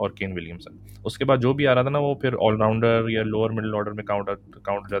गया, और केन विलियमसन। उसके बाद जो भी आ रहा था ना वो फिर ऑलराउंडर या लोअर मिडिल ऑर्डर में काउंट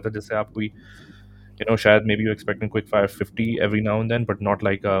काउंट हो जाता है, जिससे आप कोई शायद maybe you're expecting quick fire 50 every now and then, but not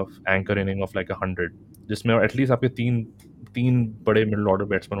like a anchor inning of like 100, जिसमें एटलीस्ट आपके तीन तीन बड़े मिडिल ऑर्डर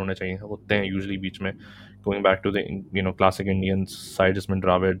बैट्समैन होने चाहिए, होते हैं यूजली बीच में, going back to the classic Indian side, जिसमें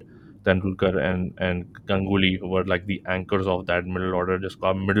Dravid, Tendulkar and Ganguly were like the anchors of that middle order, जिसको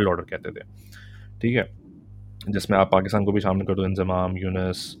आप मिडिल ऑर्डर कहते थे, ठीक है। जिसमें आप पाकिस्तान को भी शामिल कर दो, इंजमाम,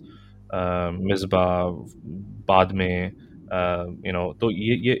 यूनुस, मिसबा, बाद में तो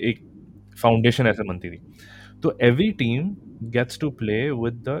ये एक फाउंडेशन ऐसे बनती थी। तो every team gets to play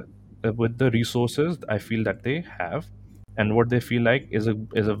with the resources I feel that they have and what they feel like is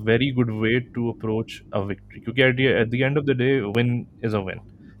a very good way to approach a victory, क्योंकि at the end of the day win is a win,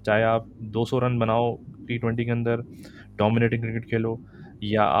 चाहे आप 200 run बनाओ T20 के अंदर, dominating cricket खेलो,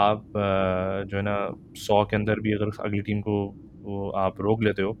 या आप जो है ना 100 के अंदर भी अगर अगली टीम को वो आप रोक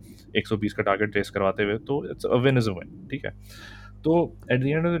लेते हो 120 का टारगेट चेस करवाते हुए, तो it's a win is a win, ठीक है। तो at the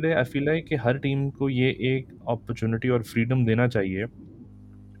end of the day I feel like कि हर टीम को ये एक अपॉर्चुनिटी और फ्रीडम देना चाहिए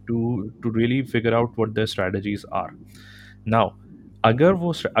to really figure out what there strategies are. Now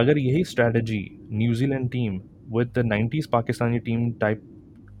अगर यही strategy New Zealand team with the 90s Pakistani team type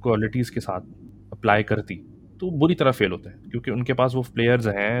qualities के साथ अप्लाई करती, तो बुरी तरह फेल होते हैं, क्योंकि उनके पास वो प्लेयर्स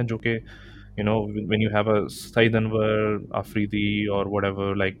हैं जो कि when you have a Saeed Anwar, Afridi और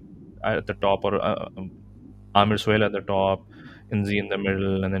whatever like at the top, और Aamir Sohail at the top, Inzi in the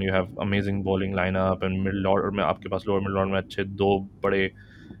middle, and then you have amazing bowling lineup, and middle order में आपके पास, लोअर मिडल ऑर्डर में अच्छे दो बड़े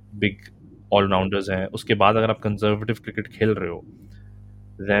बिग ऑलराउंडर्स हैं। उसके बाद अगर आप कंजर्वेटिव क्रिकेट खेल रहे हो,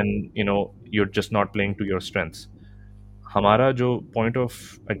 then you're just not playing to your strengths. हमारा जो पॉइंट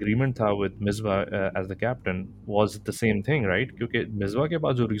ऑफ एग्रीमेंट था with Misbah as the captain was the same thing, right? क्योंकि मिसबा के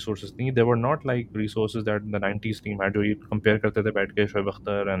पास जो रिसोर्सेज थी, दे were not like resources that the 90s team had, जो ये कंपेयर करते थे बैठ के, Shoaib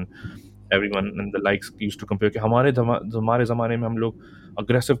Akhtar and everyone and the likes used to compare कि हमारे ज़माने में हम लोग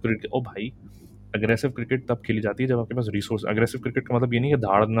अग्रेसिव क्रिकेट। ओ भाई, अग्रेसिव क्रिकेट तब खेली जाती है जब आपके पास रिसोर्स। अग्रेसिव क्रिकेट का मतलब ये नहीं है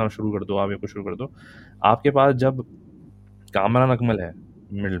धाड़ना शुरू कर दो आप या कुछ शुरू कर दो। आपके पास जब कामरान अकमल है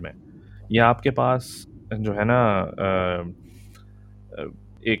मिडल में, या आपके पास जो है ना अ,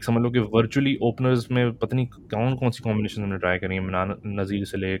 एक समझ लो कि वर्चुअली ओपनर्स में पता नहीं कौन कौन सी कॉम्बिनेशन हमने ट्राई करी है, नज़ीर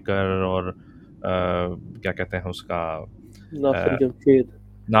से लेकर और क्या कहते हैं उसका, नासिर जमशेद,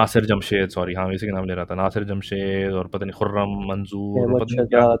 नासिर जमशेद, सॉरी हाँ इसी का नाम ले रहा था, नासिर जमशेद, और पता नहीं खुर्रम मंजूर, और अहमद पता नहीं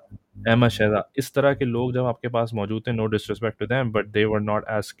क्या, शहजाद। अहमद शहजाद। इस तरह के लोग जब आपके पास मौजूद थे, no disrespect to them, but they were not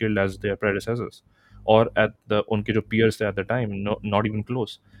as skilled as there predecessors, और एट द उनके जो पीयर्स थे at the time, not even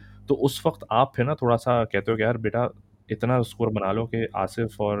close. तो उस वक्त आप फिर ना थोड़ा सा कहते हो कि यार बेटा इतना स्कोर बना लो कि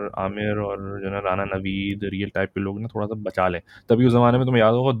आसिफ और आमिर और जो ना राना नवीद रियल टाइप के लोग ना थोड़ा सा बचा लें। तभी उस जमाने में तुम्हें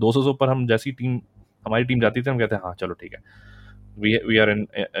याद होगा 200 से ऊपर हम जैसी टीम, हमारी टीम जाती थी, हम कहते हैं हाँ चलो ठीक है, we are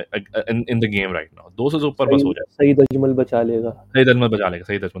in the game right now, 200 से ऊपर बस हो सईद जाए। सईद अजमल बचा लेगा। सही दस में बचा लेगा,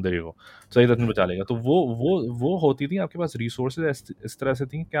 सही दस में देरी को, सही दस में बचा लेगा। तो वो होती थी आपके पास रिसोर्सेज इस तरह से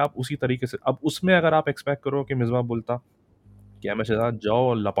थी कि आप उसी तरीके से, अब उसमें अगर आप एक्सपेक्ट करो कि मिसबा बोलता कि एम एस शहजाद जाओ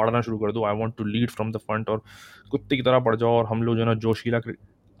और लपाड़ना शुरू कर दो, I want to lead from the front, और कुत्ते की तरह पड़ जाओ और हम लोग जो है ना जोशीला,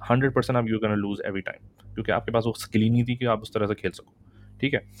 100% आप you can lose every time, क्योंकि आपके पास वो स्किल ही नहीं थी कि आप उस तरह से खेल सको।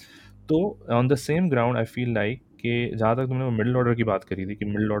 ठीक है, तो on the same ground I feel like कि जहाँ तक तुमने मिडिल ऑर्डर की बात करी थी कि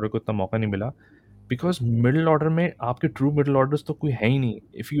मिडिल ऑर्डर को इतना मौका नहीं मिला, बिकॉज मिडिल ऑर्डर में आपके ट्रू मिडिल ऑर्डर्स तो कोई है ही नहीं।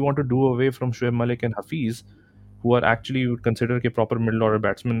 If you want to do away from Shoaib Malik and Hafeez, who are actually you consider के प्रॉपर मिडिल ऑर्डर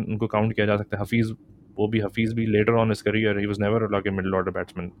बैट्समैन, उनको काउंट किया जा सकता है। हफीज़ भी later on his career he was never like a middle order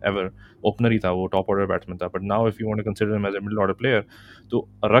batsman ever, opener ही था वो, top order batsman था। But now if you want to consider him as a middle order player, तो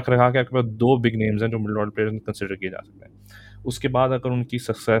रख रखा के आपके पास दो बिग नेम्स हैं जो मिडिल ऑर्डर प्लेयर कंसिडर किए जा सकते हैं। उसके बाद अगर उनकी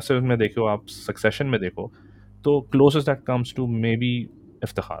सक्सेशन में देखो, आप सक्सेशन में देखो, तो closest that comes to may be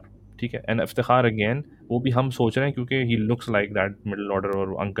Iftikhar. ठीक है, एंड इफ्तिखार अगेन वो भी हम सोच रहे हैं क्योंकि he looks like that middle order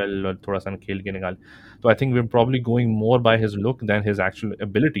और अंकल, और थोड़ा सा खेल के निकाल। तो आई think we are probably going more by his look then his actual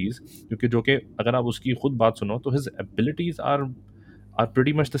abilities, क्योंकि जो कि अगर आप उसकी खुद बात सुनो तो his abilities are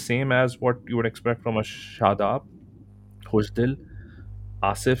pretty much the same as what you would expect from a Shadab, Khushdil,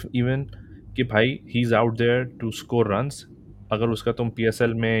 Asif even, कि भाई he is out there to score runs. अगर उसका तुम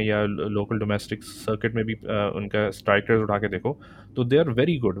पीएसएल में या लोकल डोमेस्टिक सर्किट में भी उनका स्ट्राइक रेट उठा के देखो, तो they are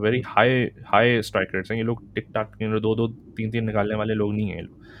very good, very high high strike rates हैं। ये लोग टिक टाक दो दो तीन तीन निकालने वाले लोग नहीं हैं ये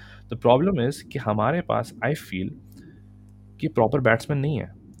लोग। द प्रॉब्लम इज़ कि हमारे पास आई फील कि प्रॉपर बैट्समैन नहीं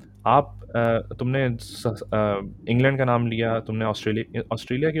है। आप तुमने इंग्लैंड का नाम लिया, तुमने ऑस्ट्रेलिया,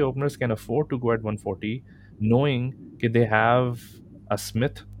 ऑस्ट्रेलिया के openers can afford to go at 140, knowing कि they have a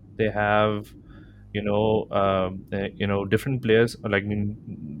Smith, they have different players like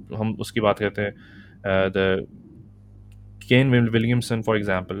हम उसकी बात करते हैं, the Kane Williamson for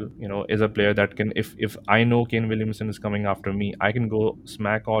example is a player that can, if I know Kane Williamson is coming after me, I can go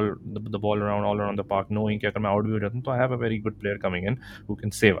smack the ball around all around the park knowing कि अगर मैं out भी हो जाता हूँ तो I have a very good player coming in who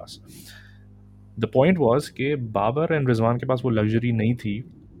can save us. The point was कि Babar and Rizwan के पास वो लग्जरी नहीं थी।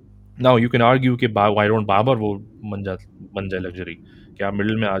 नाउ यू कैन आर्ग्यू कि व्हाई डोंट बाबर वो बन जाए लग्जरी, कि आप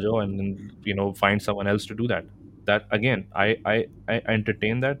मिडिल में आ जाओ and find someone else to do that. That again I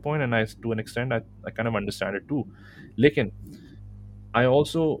entertain that point, and I to an extent I kind of understand it to. लेकिन I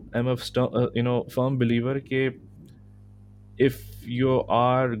also am a firm believer के if you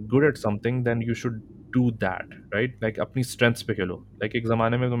are good at something then you should do that, right? like अपनी strengths पे खेलो। like एक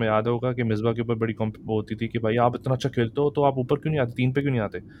ज़माने में तुम्हें याद होगा कि मिसबा के ऊपर बड़ी वो होती थी कि भाई आप इतना अच्छा खेलते हो तो आप ऊपर क्यों नहीं आते, तीन पे क्यों नहीं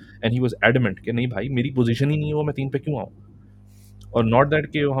आते, एंड ही वाज एडमेंट कि नहीं भाई मेरी पोजीशन ही नहीं है वो, मैं तीन पे क्यों आऊँ। और नॉट दैट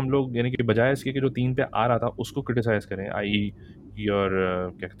कि हम लोग यानी कि बजाय इसके कि जो तीन पे आ रहा था उसको क्रिटिसाइज करें, आई योर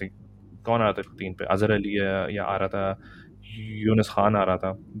क्या कहते हैं, कौन आ रहा था तीन पे, अजहर अली या आ रहा था यूनुस खान आ रहा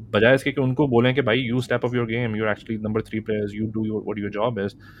था, बजाय इसके कि उनको बोलें कि भाई you step up your game, you actually number 3 players, you do your what your job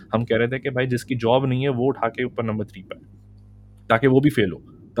is. हम कह रहे थे कि भाई जिसकी जॉब नहीं है वो उठा के ऊपर नंबर 3 पे, ताकि वो भी फेल हो,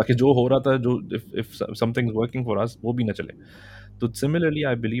 ताकि जो हो रहा था, जो if something is working for us वो भी ना चले। तो similarly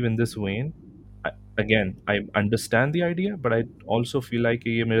I believe in this vein, again I understand the idea, but I also feel like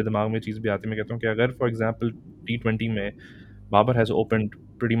ये मेरे दिमाग में चीज़ भी आती है, मैं कहता हूँ कि अगर फॉर एग्जाम्पल T20 में Babar has opened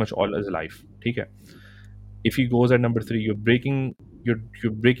pretty much all his life, ठीक है, if he goes at number 3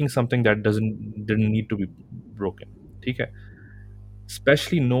 you're breaking something that didn't need to be broken, ठीक है,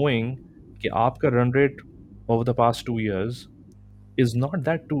 especially knowing कि आपका run rate over the past 2 years is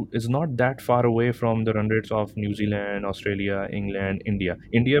not that far away from the run rates of New Zealand, Australia, England, India.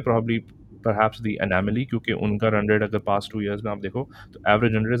 India probably perhaps the anomaly क्योंकि उनका run rate अगर past 2 years में आप देखो तो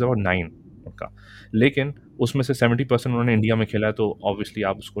average run rate is about 9 उनका, लेकिन उसमें से 70% उन्होंने इंडिया में खेला है, तो ऑब्वियसली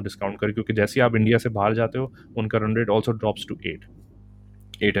आप उसको डिस्काउंट करें क्योंकि जैसे ही आप इंडिया से बाहर जाते हो उनका run rate also drops to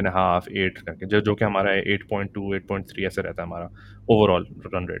 8.5 8 करके, जो कि हमारा है 8.2 8.3 ऐसे रहता है हमारा overall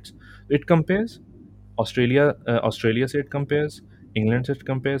run rates. It compares Australia, Australia से इट कंपेयर्स, इंग्लैंड से it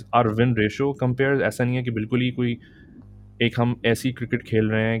compares, are win ratio compares. ऐसा नहीं है कि बिल्कुल ही कोई एक हम ऐसी क्रिकेट खेल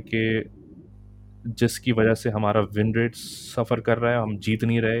रहे हैं कि जिसकी वजह से हमारा विन रेट सफ़र कर रहा है, हम जीत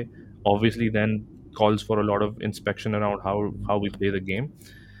नहीं रहे. Obviously then calls for a lot of inspection around how we play the game.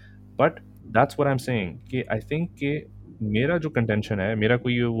 But that's what I am saying कि आई थिंक कि मेरा जो कंटेंशन है, मेरा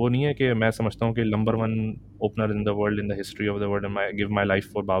कोई वो नहीं है कि मैं समझता हूँ कि number 1 opener in the world, in the history of the world, and I give my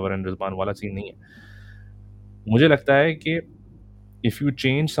life for Babar and Rizwan वाला सीन नहीं है. मुझे लगता है कि if you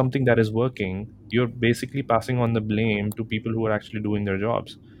change something that is working, you're basically passing on the blame to people who are actually doing their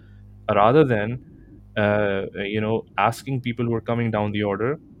jobs, rather than asking people who are coming down the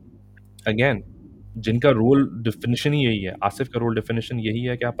order. Again, जिनका role डिफिनिशन ही यही है, आसिफ का role डिफिनिशन यही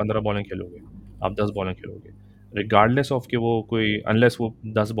है कि आप 15 बॉलें खेलोगे, आप 10 बॉलें खेलोगे, रिगार्डलेस ऑफ कि वो कोई, अनलेस वो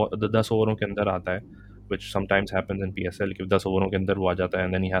 10 ओवरों के अंदर आता है, which sometimes happens in PSL कि 10 ओवरों के अंदर वो आ जाता है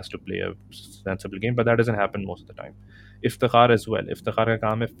and then he has to play a sensible game, but that doesn't happen most of the time. Iftikhar as well, Iftikhar का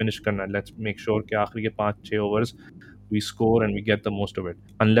काम है फिनिश करना, let's make sure कि आखिरी के 5-6 overs we score and we get the most of it.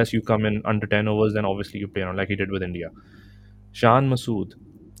 Unless you come in under 10 overs, then obviously you play on like he did with India. Shan Masood,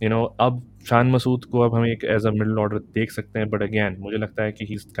 अब शान मसूद को अब हम एक एज अ मिडिल ऑर्डर देख सकते हैं, बट अगेन मुझे लगता है कि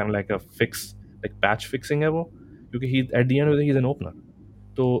he is kind like a fix, like patch fixing है वो, क्योंकि ही at the and he is an opener.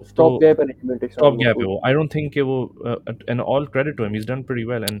 तो स्टॉप गैप अरेंजमेंट है शान स्टॉप गैप है मसूद। वो. आई डोंट थिंक कि वो, and all credit to him, he is done pretty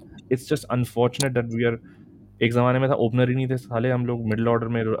well, and it's just unfortunate that we are, एक ज़माने में था ओपनर ही नहीं थे साले, हम लोग मिडिल ऑर्डर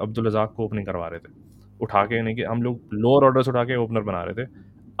में अब्दुल रज़ाक को ओपनिंग करवा रहे थे उठा के, नहीं कि हम लोग लोअर ऑर्डर से उठा के ओपनर बना रहे थे.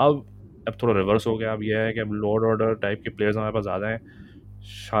 अब थोड़ा रिवर्स हो गया. अब यह है कि अब लोअर ऑर्डर टाइप के प्लेयर्स हमारे पास ज़्यादा हैं.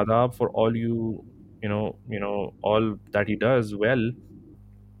 Shadab, for all all that he does well,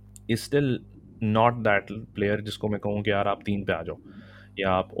 is still not that player जिसको मैं कहूँ कि यार आप 3 पे आ जाओ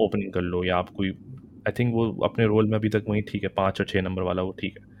या आप ओपनिंग कर लो या आप कोई, आई थिंक वो अपने रोल में अभी तक वही ठीक है, 5 और 6 नंबर वाला वो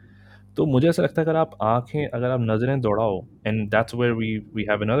ठीक है. तो मुझे ऐसा लगता है अगर आप नज़रें दौड़ाओ, and that's where we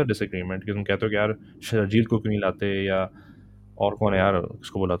have another disagreement कि तुम कहते हो कि यार शर्जील को क्यों नहीं लाते, या और कौन है यार,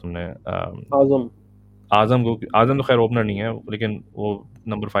 किसको बोला तुमने, आजम। आज़म तो खैर ओपनर नहीं है, लेकिन वो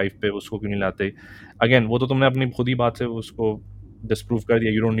नंबर 5 पे उसको क्यों नहीं लाते. अगेन वो तो तुमने अपनी खुद ही बात से उसको डिस्प्रूव कर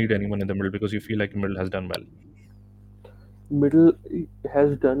दिया. You don't need anyone in the middle because you feel like middle has done well. Middle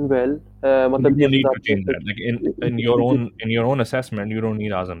has done well, You मतलब don't जिस need हिसाब to से change that. Like in your own assessment, you don't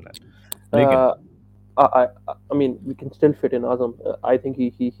need Azam then. लेकिन uh, I mean, we can still fit in Azam. I think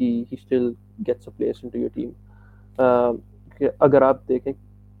he still gets a place into your team. कि अगर आप देखें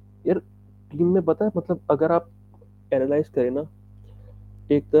यार, team में पता है, मतलब अगर आप एनालाइज करें ना,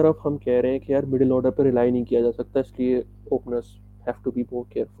 एक तरफ हम कह रहे हैं कि यार मिडिल ऑर्डर पर रिलाई नहीं किया जा सकता, इसलिए openers have to be more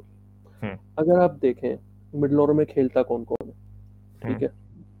careful. हम्म अगर आप देखें मिडिल ऑर्डर में खेलता कौन कौन है, ठीक हम्म है,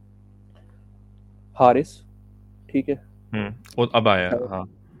 हारिस, ठीक है, वो अब आया, शान, हाँ.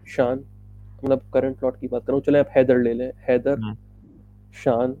 शान, मतलब करंट लॉट की बात कर रहा हूँ, चले आप हैदर ले लें, हैदर, हम्म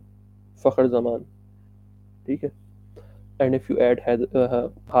शान, फखर जमान, ठीक है, and if you add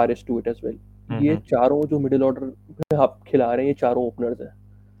Haris to it as well, ये हम्म चारों जो मिडिल ऑर्डर में आप खिला रहे हैं, ये चारों ओपनर्स हैं,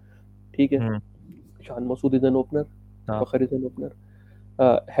 ठीक है. हम्म Shan Masood is an opener, हाँ. फखर is an opener,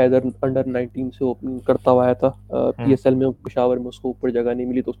 Haider under 19 से ओपनिंग करता हुआ आया था, हम्म पीएसएल में पेशावर में उसको ऊपर जगह नहीं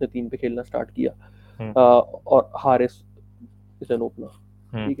मिली तो उसने 3 पे खेलना स्टार्ट किया, हम्म और हारिस इज एन ओपनर,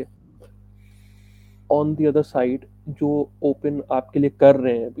 हम्म ठीक है. ऑन द अदर साइड जो ओपन आपके लिए कर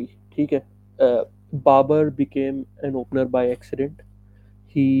रहे हैं अभी, ठीक है, Babar became an opener by accident.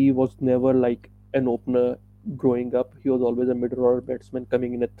 he was never like an opener growing up. He was always a middle order batsman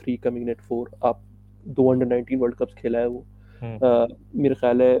coming in at 3, coming in at 4. आप 2 अंडर 19 वर्ल्ड कप्स खेला है वो, हम्म मेरे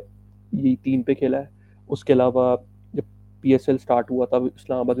ख्याल है ये 3 पे खेला है. उसके अलावा जब पीएसएल स्टार्ट हुआ था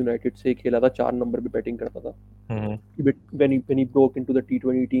इस्लामाबाद यूनाइटेड से खेला था, 4 नंबर पे बैटिंग करता था. हम्म when he broke into the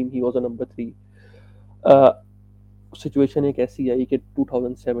T20 team, he was a number 3. Situation एक ऐसी आई कि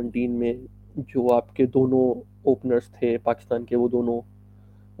 2017 में जो आपके दोनों ओपनर्स थे पाकिस्तान के, वो दोनों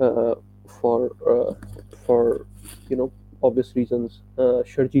for you know obvious reasons.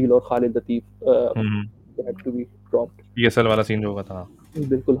 Sharjeel और खालिद लतीफ़ they had to be dropped. PSL वाला सीन जो हुआ था.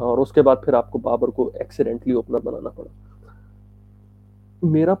 बिल्कुल हाँ, और उसके बाद फिर आपको बाबर को एक्सीडेंटली ओपनर बनाना पड़ा.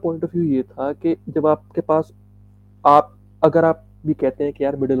 मेरा पॉइंट ऑफ व्यू ये था कि जब आपके पास आप अगर आप भी कहते हैं कि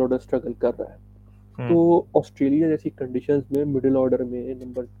यार मिडिल ऑर्डर स्ट्रगल कर रहा है, तो ऑस्ट्रेलिया जैसी कंडीशंस में मिडिल ऑर्डर में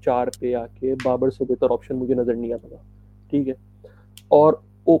नंबर 4 पे आके बाबर से बेहतर ऑप्शन मुझे नजर नहीं आता था. ठीक है. और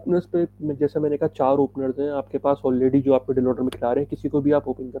ओपनर्स पे जैसा मैंने कहा 4 ओपनर्स हैं आपके पास ऑलरेडी जो आप मिडिल ऑर्डर में खिला रहे हैं, किसी को भी आप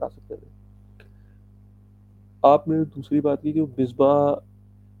ओपन करा सकते थे. आपने दूसरी बात की कि मिसबा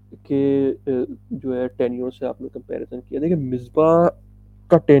के जो है टेन्योर से आपने कंपैरिजन किया. देखिए मिसबा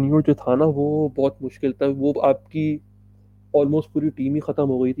का टेन्योर जो था ना वो बहुत मुश्किल था. वो आपकी ऑलमोस्ट पूरी टीम ही खत्म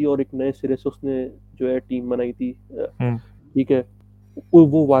हो गई थी और एक नए सिरे से उसने जो है टीम बनाई थी. ठीक है.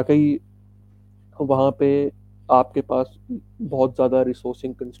 वो वाकई वहाँ पे आपके पास बहुत ज़्यादा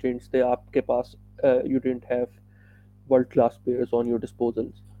रिसोर्सिंग कंस्ट्रेंट्स थे. आपके पास you didn't have world class players on your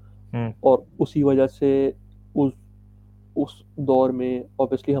disposals. और उसी वजह से उस उस दौर में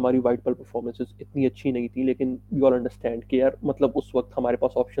ऑब्वियसली हमारी वाइट बॉल परफॉर्मेंसेस इतनी अच्छी नहीं थी, लेकिन यू ऑल अंडरस्टैंड कि यार मतलब उस वक्त हमारे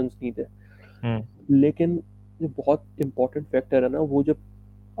पास ऑप्शंस नहीं थे. लेकिन जो बहुत इंपॉर्टेंट फैक्टर है ना, वो जब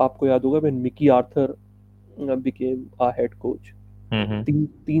आपको याद होगा when Mickey Arthur became uh head coach,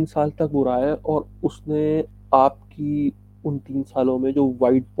 3 साल तक वो रहा है और उसने आपकी उन 3 सालों में जो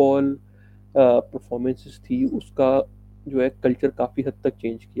वाइट बॉल परफॉर्मेंसेस थी उसका जो है कल्चर काफ़ी हद तक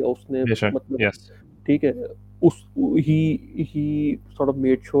चेंज किया उसने. बेशक. मतलब यस. ठीक है. उस he sort of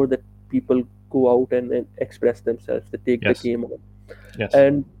made sure that people go out and express themselves, they take the Yes. game on, Yes.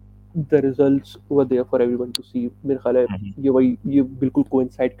 and the results were there for everyone to see. मेरे ख्याल है ये बिल्कुल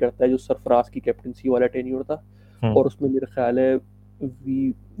कोइंसाइड करता है जो सरफराज की कैप्टनसी वाला टेन्योर था. और उसमें मेरे ख्याल है we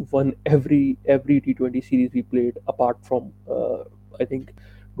won every T20 series we played apart from I think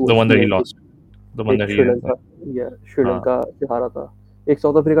The one towards that the he end. lost. The one एक that he श्रीलंका या हाँ. श्रीलंका से हारा था. एक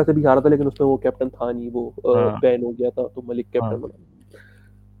साउथ अफ्रीका से भी हारा था लेकिन उसमें वो कैप्टन था नहीं, वो हाँ. बैन हो गया था तो मलिक हाँ. कैप्टन बना.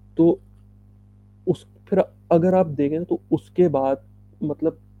 तो उस फिर अगर आप देखें तो उसके बाद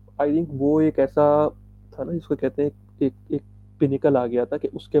मतलब आई थिंक वो एक ऐसा था ना जिसको कहते हैं एक एक पिनिकल आ गया था कि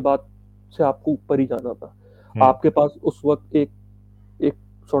उसके बाद से आपको ऊपर ही जाना था. आपके पास उस वक्त एक एक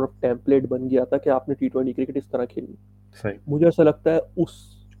सॉर्ट ऑफ टेम्पलेट बन गया था कि आपने T20 क्रिकेट इस तरह खेलनी. सही. मुझे ऐसा लगता है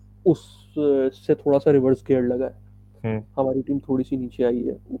उस से थोड़ा सा रिवर्स गेयर लगा है. हम्म. हमारी टीम थोड़ी सी नीचे आई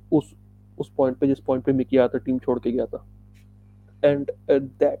है उस पॉइंट पे जिस पॉइंट पे मिकी आर्थर टीम छोड़ के गया था. And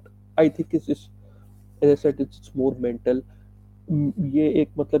that I think is as I said it's more mental. ये एक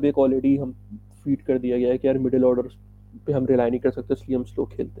मतलब एक ऑलरेडी हम फीड कर दिया गया है कि यार मिडिल ऑर्डर पे हम रिलाई नहीं कर सकते इसलिए हम स्लो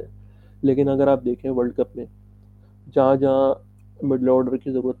खेलते हैं. लेकिन अगर आप देखें वर्ल्ड कप में जहाँ जहाँ मिडिल ऑर्डर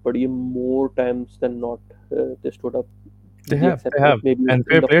की जरूरत पड़ी है more times then not they stood up. They the have, they have, exception may be and in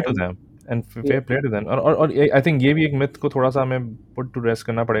fair the play to final. them, and fair play to them. और I think ये भी एक myth को थोड़ा सा हमें put to rest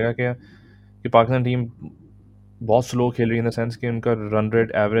करना पड़ेगा कि पाकिस्तान टीम बहुत स्लो खेल रही है इन द सेंस कि उनका run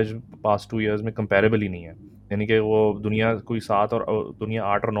rate average past 2 years में कंपेरेबल ही नहीं है. यानी कि वो दुनिया कोई 7 और दुनिया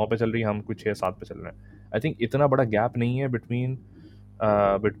 8 और 9 पे चल रही है, हम कोई 6-7 पे चल रहे हैं. आई थिंक इतना बड़ा गैप नहीं है between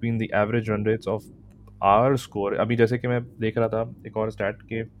the average run rates of our score. अभी जैसे कि मैं देख रहा था एक और स्टैट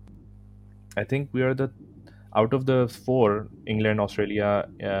के I think we are the out of the 4, England, Australia,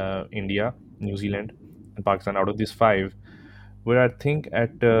 India, New Zealand, and Pakistan, out of these 5, we're I think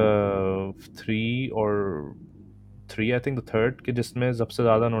at 3 I think the third कि जिसमें सबसे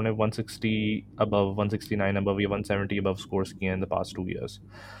ज़्यादा उन्होंने 160 above, 169 above या 170 above scores किए in the past 2 years.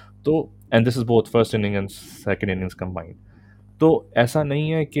 तो and this is both first inning and second innings combined. तो ऐसा नहीं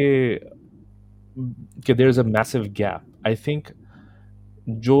है कि there is a massive gap. I think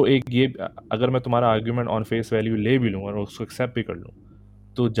जो एक ये अगर मैं तुम्हारा आर्ग्यूमेंट ऑन फेस वैल्यू ले भी लूँ और उसको एक्सेप्ट भी कर लूँ,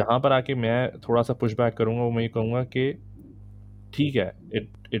 तो जहाँ पर आके मैं थोड़ा सा पुश बैक करूँगा वो मैं ये कहूँगा कि ठीक है,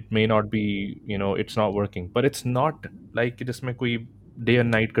 it may not be it's not working, पर इट्स नॉट लाइक कि जिसमें कोई डे एंड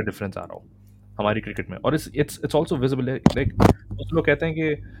नाइट का डिफरेंस आ रहा हो हमारी क्रिकेट में. और इट्स ऑल्सो विजिबल है. लाइक कुछ लोग कहते हैं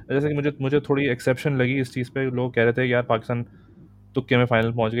कि जैसे कि मुझे थोड़ी एक्सेप्शन लगी इस चीज़ पे. लोग कह रहे थे यार पाकिस्तान तुक्के में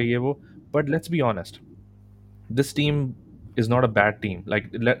फाइनल पहुंच गई ये वो. But let's be honest, this team is not a bad team. Like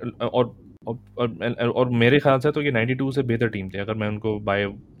और मेरे ख्याल से तो ये 92 से बेहतर टीम थी अगर मैं उनको बाय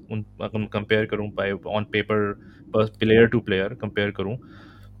उन कंपेयर करूँ by on paper player to player compare करूँ.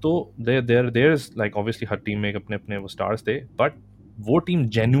 तो देयर इज लाइक ऑब्वियसली हर टीम में अपने अपने वो स्टार्स थे, बट वो टीम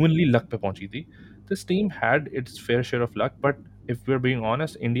जेन्युइनली लक पे पहुंची थी. This team had its fair share of luck, but if we are being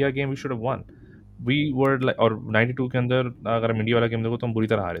honest India game we should have won. We were like, और 92 के अंदर अगर हम इंडिया वाला गेम देखो तो हम बुरी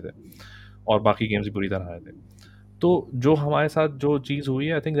तरह हारे थे और बाकी गेम्स भी बुरी तरह हारे थे. तो जो हमारे साथ जो चीज़ हुई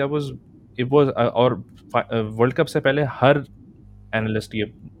है I think that was it was. और वर्ल्ड कप से पहले हर एनालिस्ट ये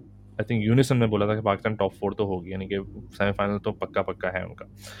आई थिंक यूनिसन ने बोला था कि पाकिस्तान टॉप 4 तो होगी, यानी कि सेमीफाइनल तो पक्का पक्का है उनका।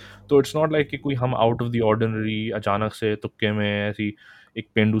 तो इट्स नॉट लाइक कि कोई हम आउट ऑफ द ऑर्डिनरी अचानक से तुक्के में ऐसी एक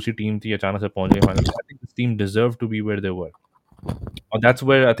पेंडू सी टीम थी अचानक से पहुंच गई final. I think this team deserve to be where they were, और that's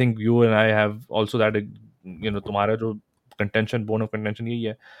where I think you and I have also that, तुम्हारा जो कंटेंशन, बोन ऑफ कंटेंशन यही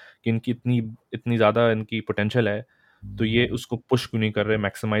है कि इनकी इतनी इतनी ज़्यादा इनकी पोटेंशियल है, तो ये उसको पुश क्यों नहीं कर रहे,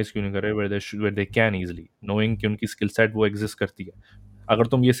 मैक्सिमाइज क्यों नहीं कर रहे, where they can easily, knowing कि उनकी स्किल सेट वो एग्जिस्ट करती है। अगर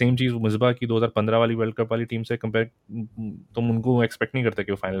तुम ये सेम चीज़ मिसबा की 2015 वाली वर्ल्ड कप वाली टीम से कंपेयर, तुम उनको एक्सपेक्ट नहीं करते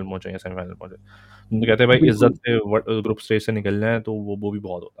कि वो फाइनल पहुंचे या सेमीफाइनल पहुंचे, तुम तो कहते हैं भाई इज्जत बिल्कुल। से ग्रुप स्टेज से निकलना है, तो वो भी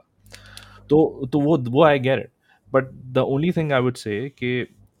बहुत होता। तो वो I get it, but the only thing I would say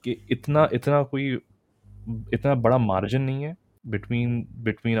कि इतना इतना कोई इतना बड़ा मार्जिन नहीं है between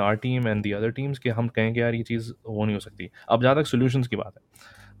between our team and the other teams कि हम कहें कि यार ये चीज़ हो नहीं हो सकती। अब जहाँ तक सोल्यूशंस की बात है,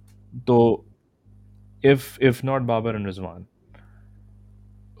 तो if not Babar and Rizwan,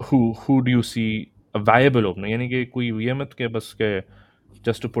 who do you see a viable opener, यानी कि कोई ये मत के बस के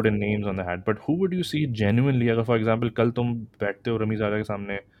just to put in names on the hat, but who would you see genuinely, अगर फॉर एग्जांपल कल तुम बैठते हो रमीज आजा के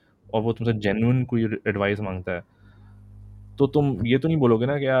सामने और वो तुमसे जेन्युइन कोई एडवाइस मांगता है, तो तुम ये तो नहीं बोलोगे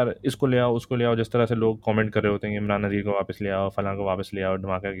ना कि यार इसको ले आओ उसको ले आओ, जिस तरह से लोग कमेंट कर रहे होते हैं कि इमरान नज़ीर को वापस ले आओ, फलां को वापस ले आओ,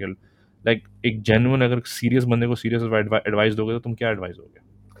 धमाका खेल। लाइक एक जेन्युइन अगर सीरियस बंदे को सीरियस एडवाइस दोगे तो तुम क्या एडवाइस दोगे?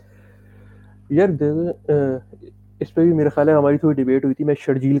 यार इस पे भी मेरा ख्याल है हमारी थोड़ी डिबेट हुई थी, मैं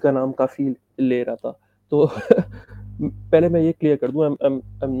शर्जील का नाम काफ़ी ले रहा था। तो पहले मैं ये क्लियर कर दूं, I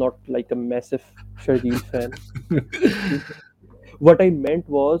am not like a massive Sharjeel fan. What I meant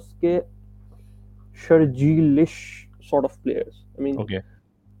was के शर्जीलिश sort of players, I mean okay,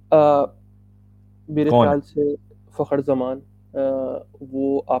 मेरे कौन है? ख्याल से फ़खर ज़मान,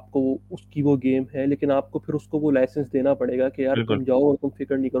 वो आपको उसकी वो गेम है, लेकिन आपको फिर उसको वो लाइसेंस देना पड़ेगा कि यार बिल्कुल, तुम जाओ और तुम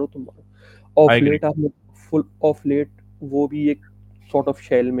फिक्र नहीं करो, तुम आई ऑफ एग्री। लेट आपने फुल ऑफ लेट वो भी एक सॉर्ट ऑफ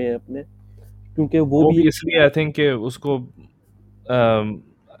शेल में है अपने, क्योंकि वो वो भी भी एक इसलिए आई थिंक कि उसको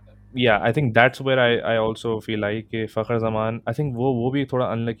या आई think that's where I I also feel like कि फ़खर ज़मान, आई थिंक वो भी थोड़ा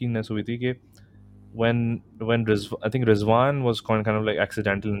अनलकीनेस हुई थी कि when I think Rizwan was kind of like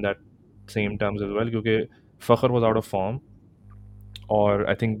accidental in that same terms as well, क्योंकि Fakhar was out of form, और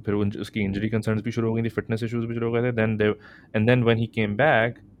आई थिंक फिर उसकी इंजरी कंसर्न्स भी शुरू हो गई थी, फिटनेस इश्यूज भी शुरू हो गए थे, then they and then when he came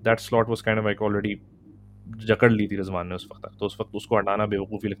back that slot was kind of like already जकड़ ली थी रिजवान ने उस वक्त तक, तो उस वक्त उसको हटाना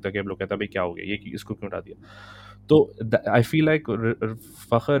बेवकूफ़ी लगता है कि अब लोग कहता है भाई क्या हो गया ये इसको क्यों हटा दिया। तो I feel like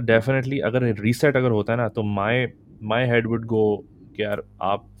Fakhar definitely अगर रीसेट अगर होता है ना, तो माई माई हेड वुड गो कि यार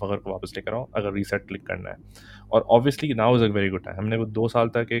आप फ़खर को वापस लेकर आओ अगर रीसेट क्लिक करना है। और obviously now is a very good time, हमने वो 2 साल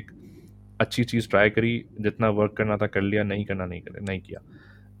तक एक अच्छी चीज़ ट्राई करी, जितना वर्क करना था कर लिया, नहीं करना नहीं किया।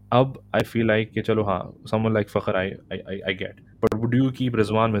 अब आई फील लाइक कि चलो हाँ, someone like Fakhar I get, but would you keep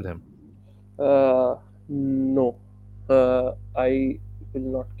Rizwan with him? No, I will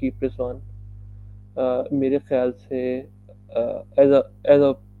not keep Rizwan. मेरे ख्याल से as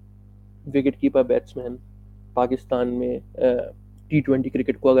a wicket keeper batsman Pakistan में T20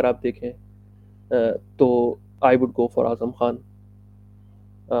 क्रिकेट को अगर आप देखें, तो I would go for Azam Khan.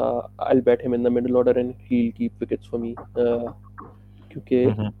 I'll bat him in the middle order and he'll keep wickets for me. क्योंकि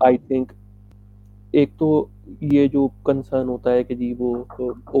आई थिंक एक तो ये जो कंसर्न होता है कि जी वो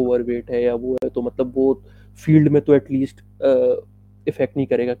ओवरवेट है या वो है, तो मतलब वो फील्ड में तो एटलीस्ट इफेक्ट नहीं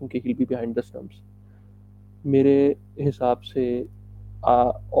करेगा क्योंकि he'll be behind the stumps. मेरे हिसाब से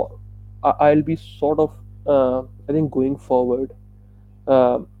I'll be sort of I think going forward,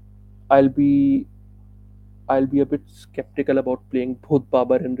 uh, I'll be I'll be a bit skeptical about playing both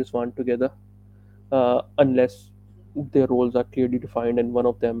Babar and Rizwan together, unless their roles are clearly defined and one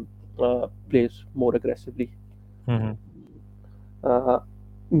of them plays more aggressively. Uh,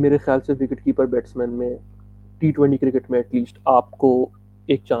 मेरे ख्याल से wicket keeper batsman में T20 cricket में at least आपको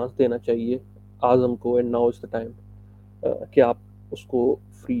एक chance देना चाहिए आजम को, and now is the time कि आप उसको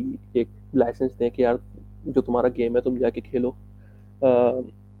फ्री एक लाइसेंस दें कि यार जो तुम्हारा गेम है तुम जाके खेलो।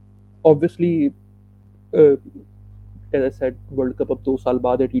 Obviously as I said world cup अब 2 साल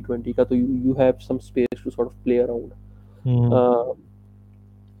बाद है T20 का, तो you have some space to sort of play around.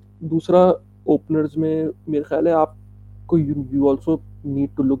 दूसरा, ओपनर्स में मेरे ख्याल है आपको you also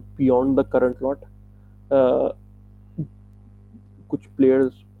need to look beyond the current lot. कुछ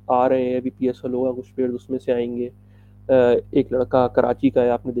प्लेयर्स आ रहे हैं, अभी PSL होगा, कुछ प्लेयर्स उसमें से आएंगे। एक लड़का कराची का है,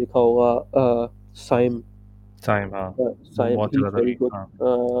 आपने देखा होगा, साइम। टाइम, हाँ, वो साइम बहुत ही इज़ चला था। Very good. हाँ।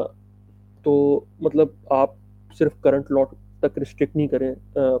 तो मतलब आप सिर्फ करंट लॉट तक रिस्ट्रिक्ट नहीं करें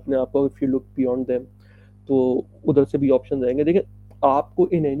अपने आप को, if you look beyond them तो उधर से भी ऑप्शन आएंगे। देखिए, आपको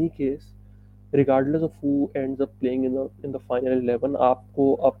in any case regardless of who ends up playing in the final 11,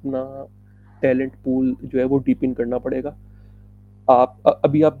 आपको अपना टैलेंट पूल जो है वो डीपिन करना पड़ेगा।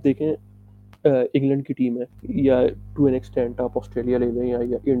 अभी आप देखें, इंग्लैंड की टीम है, या टू एन एक्सटेंट आप ऑस्ट्रेलिया ले लें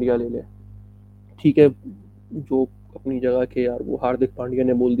या इंडिया ले लें, ठीक है, जो अपनी जगह के यार, वो हार्दिक पांड्या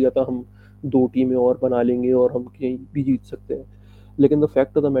ने बोल दिया था हम दो टीमें और बना लेंगे और हम कहीं भी जीत सकते हैं। लेकिन the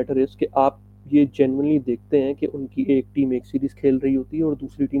fact of the matter is कि आप ये जेन्युइनली देखते हैं कि उनकी एक टीम एक सीरीज खेल रही होती है और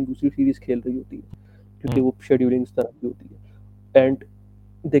दूसरी टीम दूसरी सीरीज खेल रही होती है, क्योंकि हम्म। वो शेड्यूलिंग इस तरह की होती है, एंड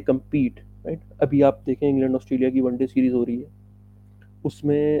दे कम्पीट, राइट। अभी आप देखें इंग्लैंड ऑस्ट्रेलिया की वनडे सीरीज हो रही है,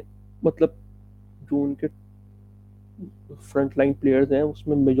 उसमें मतलब जो उनके फ्रंट लाइन प्लेयर्स हैं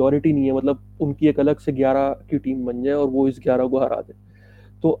उसमें मेजोरिटी नहीं है, मतलब उनकी एक अलग से 11 की टीम बन जाए और वो इस 11 को हरा दे।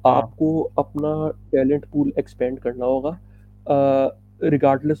 तो हाँ। आपको अपना टैलेंट पूल एक्सपेंड करना होगा,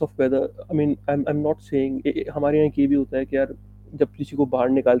 regardless of weather, I mean I am not saying, हमारे यहाँ ये भी होता है कि यार जब किसी को बाहर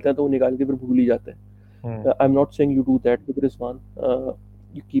निकालते हैं तो वो निकाल के फिर भूल ही जाते हम्म। हैं। I am not saying you do that with Rizwan,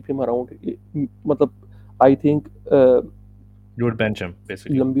 you keep him around, मतलब I think You would bench him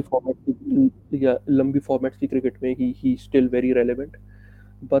basically. लंबी फॉर्मेट की, या लंबी फॉर्मेट्स की क्रिकेट में he still very relevant,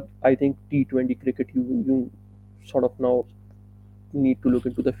 but I think T20 cricket, you sort of now need to look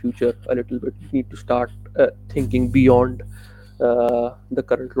into the future a little bit. You need to start thinking beyond the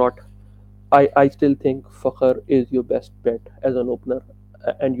current lot. I still think Fakhr is your best bet as an opener,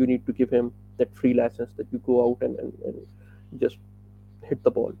 and you need to give him that free license that you go out and just hit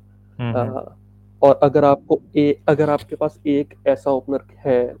the ball. Mm-hmm. Uh, और अगर आपके पास एक ऐसा opener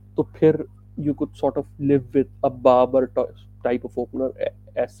है, तो फिर you could sort of live with a Babar type of opener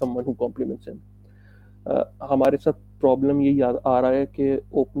as someone who complements him. हमारे साथ प्रॉब्लम यही आ रहा है कि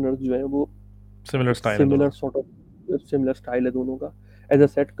ओपनर्स जो है वो Similar style है दोनों। Similar sort of similar style है दोनों का, as a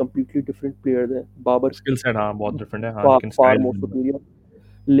set completely different players हैं। बाबर स्किल सेट हाँ बहुत डिफरेंट है हाँ, फार लेकिन फार स्टाइल। मोर सुपीरियर,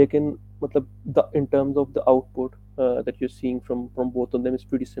 लेकिन मतलब the in terms of the output that you are seeing from both of them is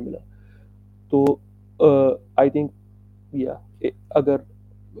pretty similar. तो आई थिंक, या अगर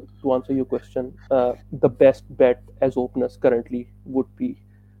to answer your question, the best bet as openers currently would be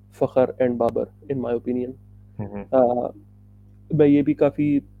Fakhr and Babar, in my opinion. Hmm. Uh, मैं ये भी काफ़ी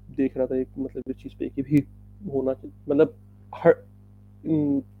देख रहा था, एक मतलब इस चीज़ पे कि भी होना चाहिए, मतलब हर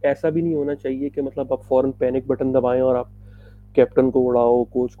ऐसा भी नहीं होना चाहिए कि मतलब आप फौरन पैनिक बटन दबाएं और आप कैप्टन को उड़ाओ,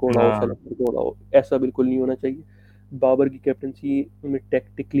 कोच को उड़ाओ, हाँ। सेलेक्टर को उड़ाओ, ऐसा बिल्कुल नहीं होना चाहिए। बाबर की कैप्टनसी में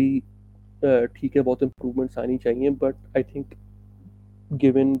टेक्टिकली ठीक है, बहुत इम्प्रूवमेंट्स आनी चाहिए, but I think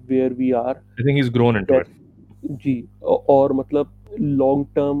given where we are, I think he's grown into it. Best, जी, और मतलब लॉन्ग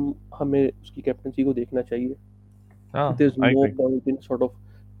टर्म हमें उसकी कैप्टनसी को देखना चाहिए। हाँ, there is I no agree. Point in sort of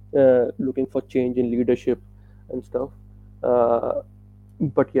looking for change in leadership and stuff. Uh,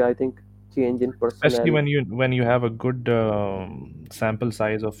 but yeah, I think change in Especially personnel. when you have a good sample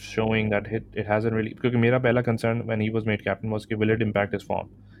size of showing that it hasn't really, because मेरा पहला concern when he was made captain was कि will it impact his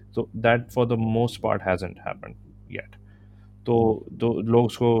form, so that for the most part hasn't happened yet. तो लोग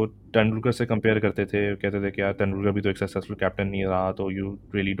उसको तेंदुलकर से compare करते थे, कहते थे कि यार तेंदुलकर भी तो एक सक्सेसफुल कैप्टन नहीं रहा, तो you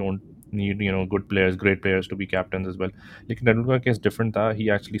really don't need good players, great players to be captain as well. लेकिन तेंदुलकर केस डिफरेंट था, ही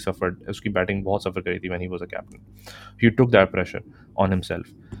एक्चुअली सफर्ड, उसकी बैटिंग बहुत सफ़र करी थी when he was a captain, he took that pressure on himself.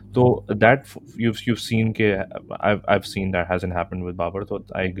 तो दैट you've seen के I've seen that hasn't happened with Babar, तो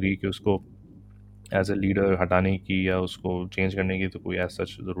I agree कि उसको एज अ लीडर हटाने की या उसको चेंज करने की तो कोई एज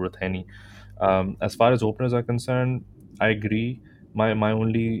सच ज़रूरत है नहीं। As far as openers are concerned, I agree. My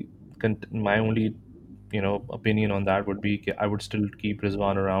only my only opinion on that would be कि I would still keep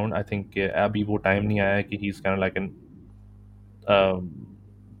Rizwan around. I think कि अभी वो time नहीं आया है कि he's kind of like an um,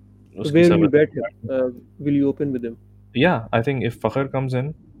 उसकी Where will you service. bet him? Will you open with him? Yeah, I think if Fakhr comes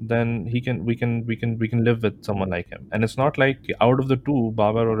in, then we can live with someone like him. And it's not like out of the two,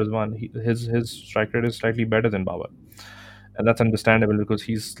 Babar or Rizwan, his strike rate is slightly better than Babar, and that's understandable because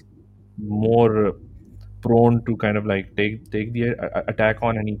he's more prone to kind of like take the attack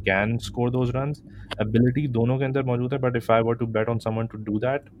on, and he can score those runs. Ability दोनों के अंदर मौजूद है, but if I were to bet on someone to do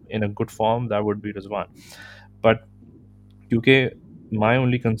that in a good form, that would be Rizwan. But क्योंकि my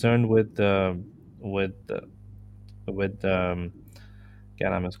only concern with with क्या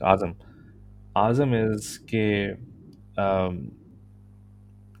नाम है उसका, आजम, आजम is के um,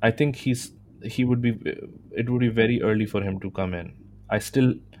 I think he would be, it would be very early for him to come in. I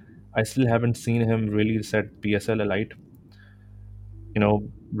still haven't seen him really set PSL alight.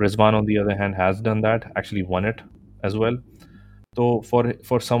 Rizwan on the other hand has done that, actually won it as well. So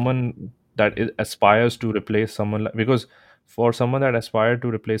for someone that aspires to replace someone because for someone that aspired to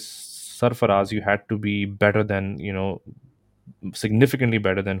replace Sarfaraz, you had to be better than, significantly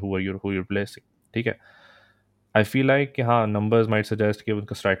better than who you're replacing. ठीक है, I feel like कि हाँ, numbers might suggest कि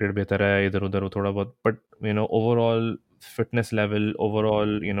उनका strike rate बेहतर है, इधर उधर वो थोड़ा बहुत, but overall fitness level,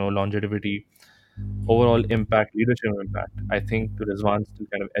 overall longevity, overall impact, leadership impact, I think Rizwan still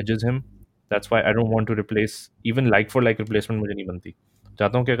kind of edges him. That's why I don't want to replace, even like for like replacement मुझे नहीं बनती.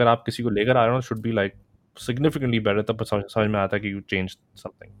 चाहता हूँ कि अगर आप किसी को लेकर आ रहे हो, should be like significantly better, तब समझ में आता है कि you changed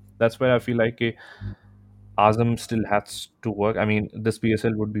something. That's where I feel like कि Azam still has to work. I mean, this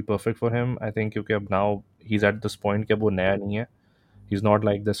PSL would be perfect for him. I think क्योंकि अब now he's at this point कि अब वो नया नहीं है. He's not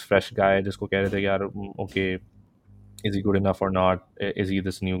like this fresh guy जिसको कह रहे थे कि यार okay, is he good enough or not? Is he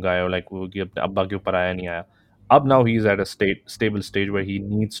this new guy, or like वो कि अब अब्बा के ऊपर आया नहीं आया. Up now he's at a stable stage where he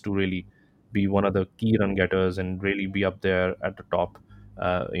needs to really be one of the key run getters and really be up there at the top,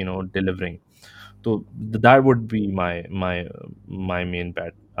 delivering. So that would be my main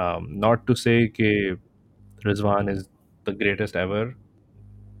bet. Not to say that Rizwan is the greatest ever.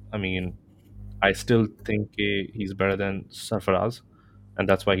 I mean, I still think he's better than Sarfaraz, and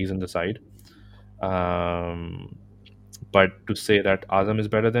that's why he's in the side. Um, but to say that Azam is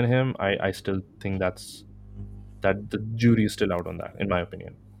better than him, I still think that the jury is still out on that, in my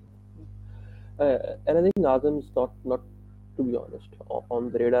opinion. And I think Azam is not to be honest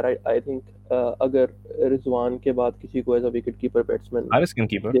on the radar. I think अगर रिजवान के बाद किसी को as a wicket keeper batsman Haris can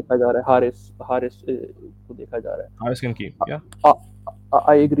keep her. देखा जा रहा है, हारिस हारिस को देखा जा Haris can keep. Yeah. रहा है.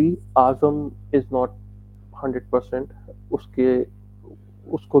 I agree, Azam is not 100%. उसके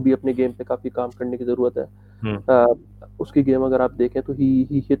उसको भी अपने गेम पे काफी काम करने की जरूरत है. Hmm. उसकी गेम अगर आप देखें तो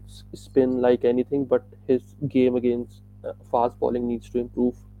he hits spin like anything, but his game against fast bowling needs to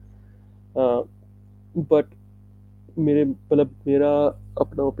improve. But मेरा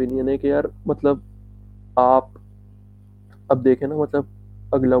अपना ओपिनियन है कि यार मतलब आप अब देखें ना, मतलब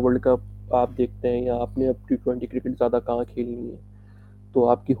अगला वर्ल्ड कप आप देखते हैं या आपने अब T20 क्रिकेट ज़्यादा कहाँ खेलनी है, तो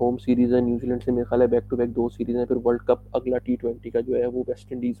आपकी होम सीरीज़ है न्यूजीलैंड से, मेरे ख्याल है बैक टू बैक 2 सीरीज़ हैं. फिर वर्ल्ड कप अगला T20 का जो है वो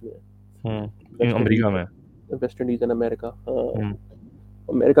वेस्ट इंडीज़ में है. Hmm. वेस्ट अमेरिका में. Indies West Indies and America. Hmm.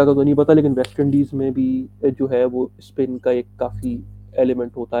 America का तो नहीं पता, लेकिन वेस्ट इंडीज़ में भी जो है वो स्पिन का एक काफ़ी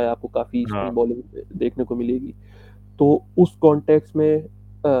एलिमेंट होता है, आपको काफ़ी स्पिन हाँ. बॉलिंग देखने को मिलेगी. तो उस कॉन्टेक्स्ट में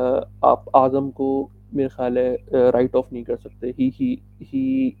आप आजम को मेरे ख्याल है राइट ऑफ नहीं कर सकते. ही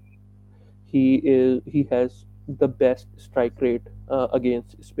he has the best strike rate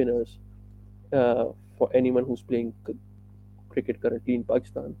against spinners for anyone who's playing cricket currently in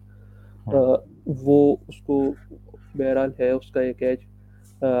Pakistan. Hmm. वो उसको बहरहाल है उसका एक एज.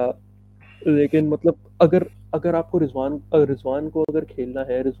 लेकिन मतलब अगर अगर आपको रिजवान को अगर खेलना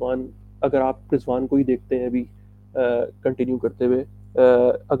है, रिजवान अगर आप रिजवान को ही देखते हैं अभी कंटिन्यू करते हुए,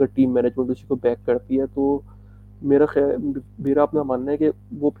 अगर टीम मैनेजमेंट उसी को बैक करती है, तो मेरा अपना मानना है कि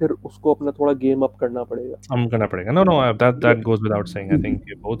वो फिर उसको अपना थोड़ा गेम अप करना पड़ेगा. हम करना पड़ेगा. No, that goes without saying. I think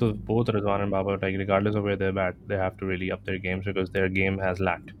both Rizwan and Babar, like regardless of where they're at, they have to really up their games because their game has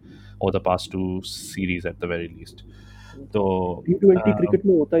lacked over the past two series at the very least. So, T20 cricket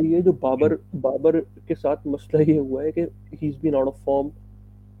में होता ही है, जो बाबर के साथ मसला ये हुआ है कि he is been out of form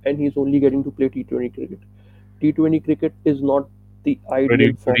and he's only getting to play T20 cricket. T20 cricket is not the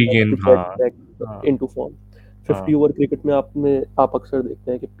ideal format regain. to get हाँ. back हाँ. into form. हाँ. 50 ओवर क्रिकेट में आप अक्सर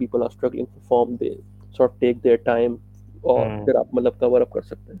देखते हैं कि people are struggling for form. They sort of take their time और Hmm. फिर आप मतलब कवर अप कर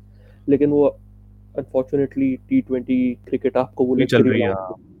सकते हैं. लेकिन वो अनफॉर्चुनेटली T20 क्रिकेट आपको वो भी चल लग्जरी रही है.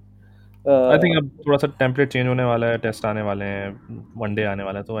 अलाउ हाँ. आई करती थिंक अब थोड़ा सा टेम्पलेट चेंज होने वाला है, टेस्ट आने वाले हैं, वनडे आने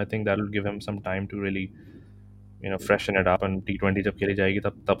वाला है, तो आई think that will give him some time to really freshen it up. And T20 जब खेली जाएगी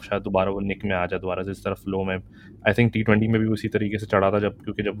तब शायद दोबारा वो निक में आ जाए, दोबारा से इस तरफ फ्लो में. आई थिंक T20 में भी उसी तरीके से चढ़ा था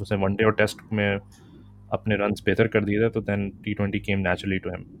क्योंकि जब उसने वनडे और टेस्ट में अपने रन्स बेहतर कर दिए थे, तो then T20 came naturally to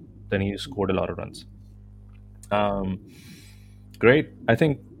him. Then he scored a lot of runs. Great. I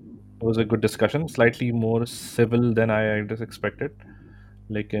think it was a good discussion, slightly more civil than I just expected.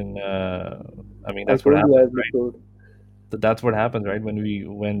 लेकिन I mean I that's what told you happens, as we right? showed. That's what happens, right? When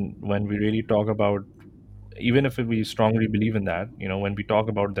we really talk about, even if we strongly believe in that, when we talk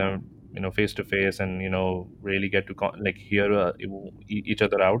about them, face to face, and really get to like hear each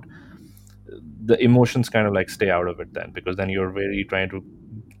other out, the emotions kind of like stay out of it then, because then you're really trying to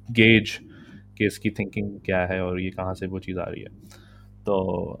gauge कि इसकी thinking क्या है और ये कहाँ से वो चीज़ आ रही है. तो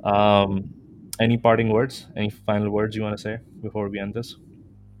any parting words, any final words you want to say before we end this?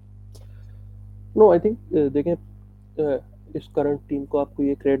 No I think देखें, इस करंट टीम को आपको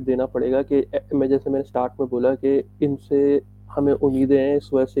ये क्रेडिट देना पड़ेगा कि मैं जैसे मैंने स्टार्ट में बोला कि इनसे हमें उम्मीदें हैं, इस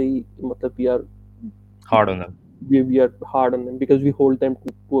वजह से ही मतलब Hard on them. we are hard on them because we hold them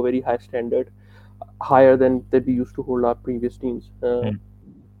to a very high standard, higher than that we used to hold our previous teams. Hmm.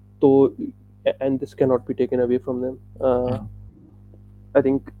 So and this cannot be taken away from them. Hmm. I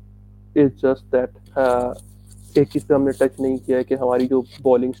think it's just that एक चीज़ पे हमने touch नहीं किया है कि हमारी जो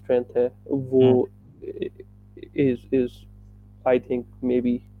bowling strength है वो Hmm. is I think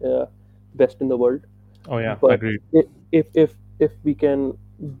maybe best in the world. Oh yeah, But agreed. if we can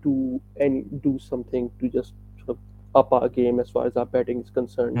do something to just sort of up our game as far as our betting is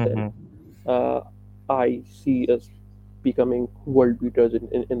concerned, then Mm-hmm. uh, I see us becoming world beaters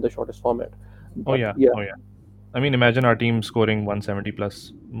in the shortest format. Oh But yeah, yeah, oh yeah. I mean, imagine our team scoring 170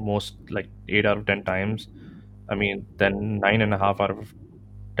 plus most, like 8 out of 10 times. I mean, then nine and a half out of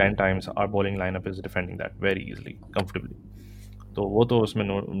 10 times our bowling lineup is defending that very easily, comfortably. तो वो तो उसमें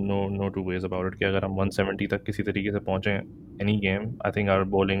no two ways about it कि अगर हम 170 तक किसी तरीके से पहुंचे any game, I think our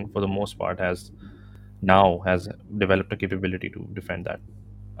bowling for the most part has developed a capability to defend that.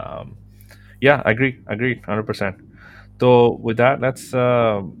 Um, yeah, I agree, agreed, 100%. So with that, let's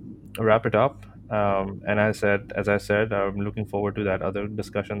wrap it up. And as I said, I'm looking forward to that other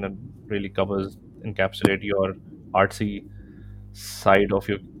discussion that really covers, encapsulate your artsy side of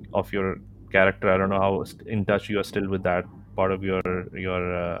your character. I don't know how in touch you are still with that part of your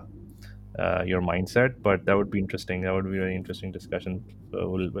mindset, but that would be interesting. That would be a very interesting discussion. So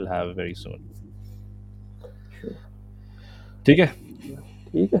we'll have very soon. sure. ठीक है.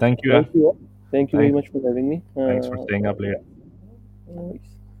 ठीक है. Thank you. Thank you. Thank you very Thanks. much for having me. Thanks for staying up late. Yeah. Nice.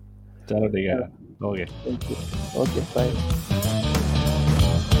 चलो ठीक है. Uh, Okay. thank you. Okay. Bye.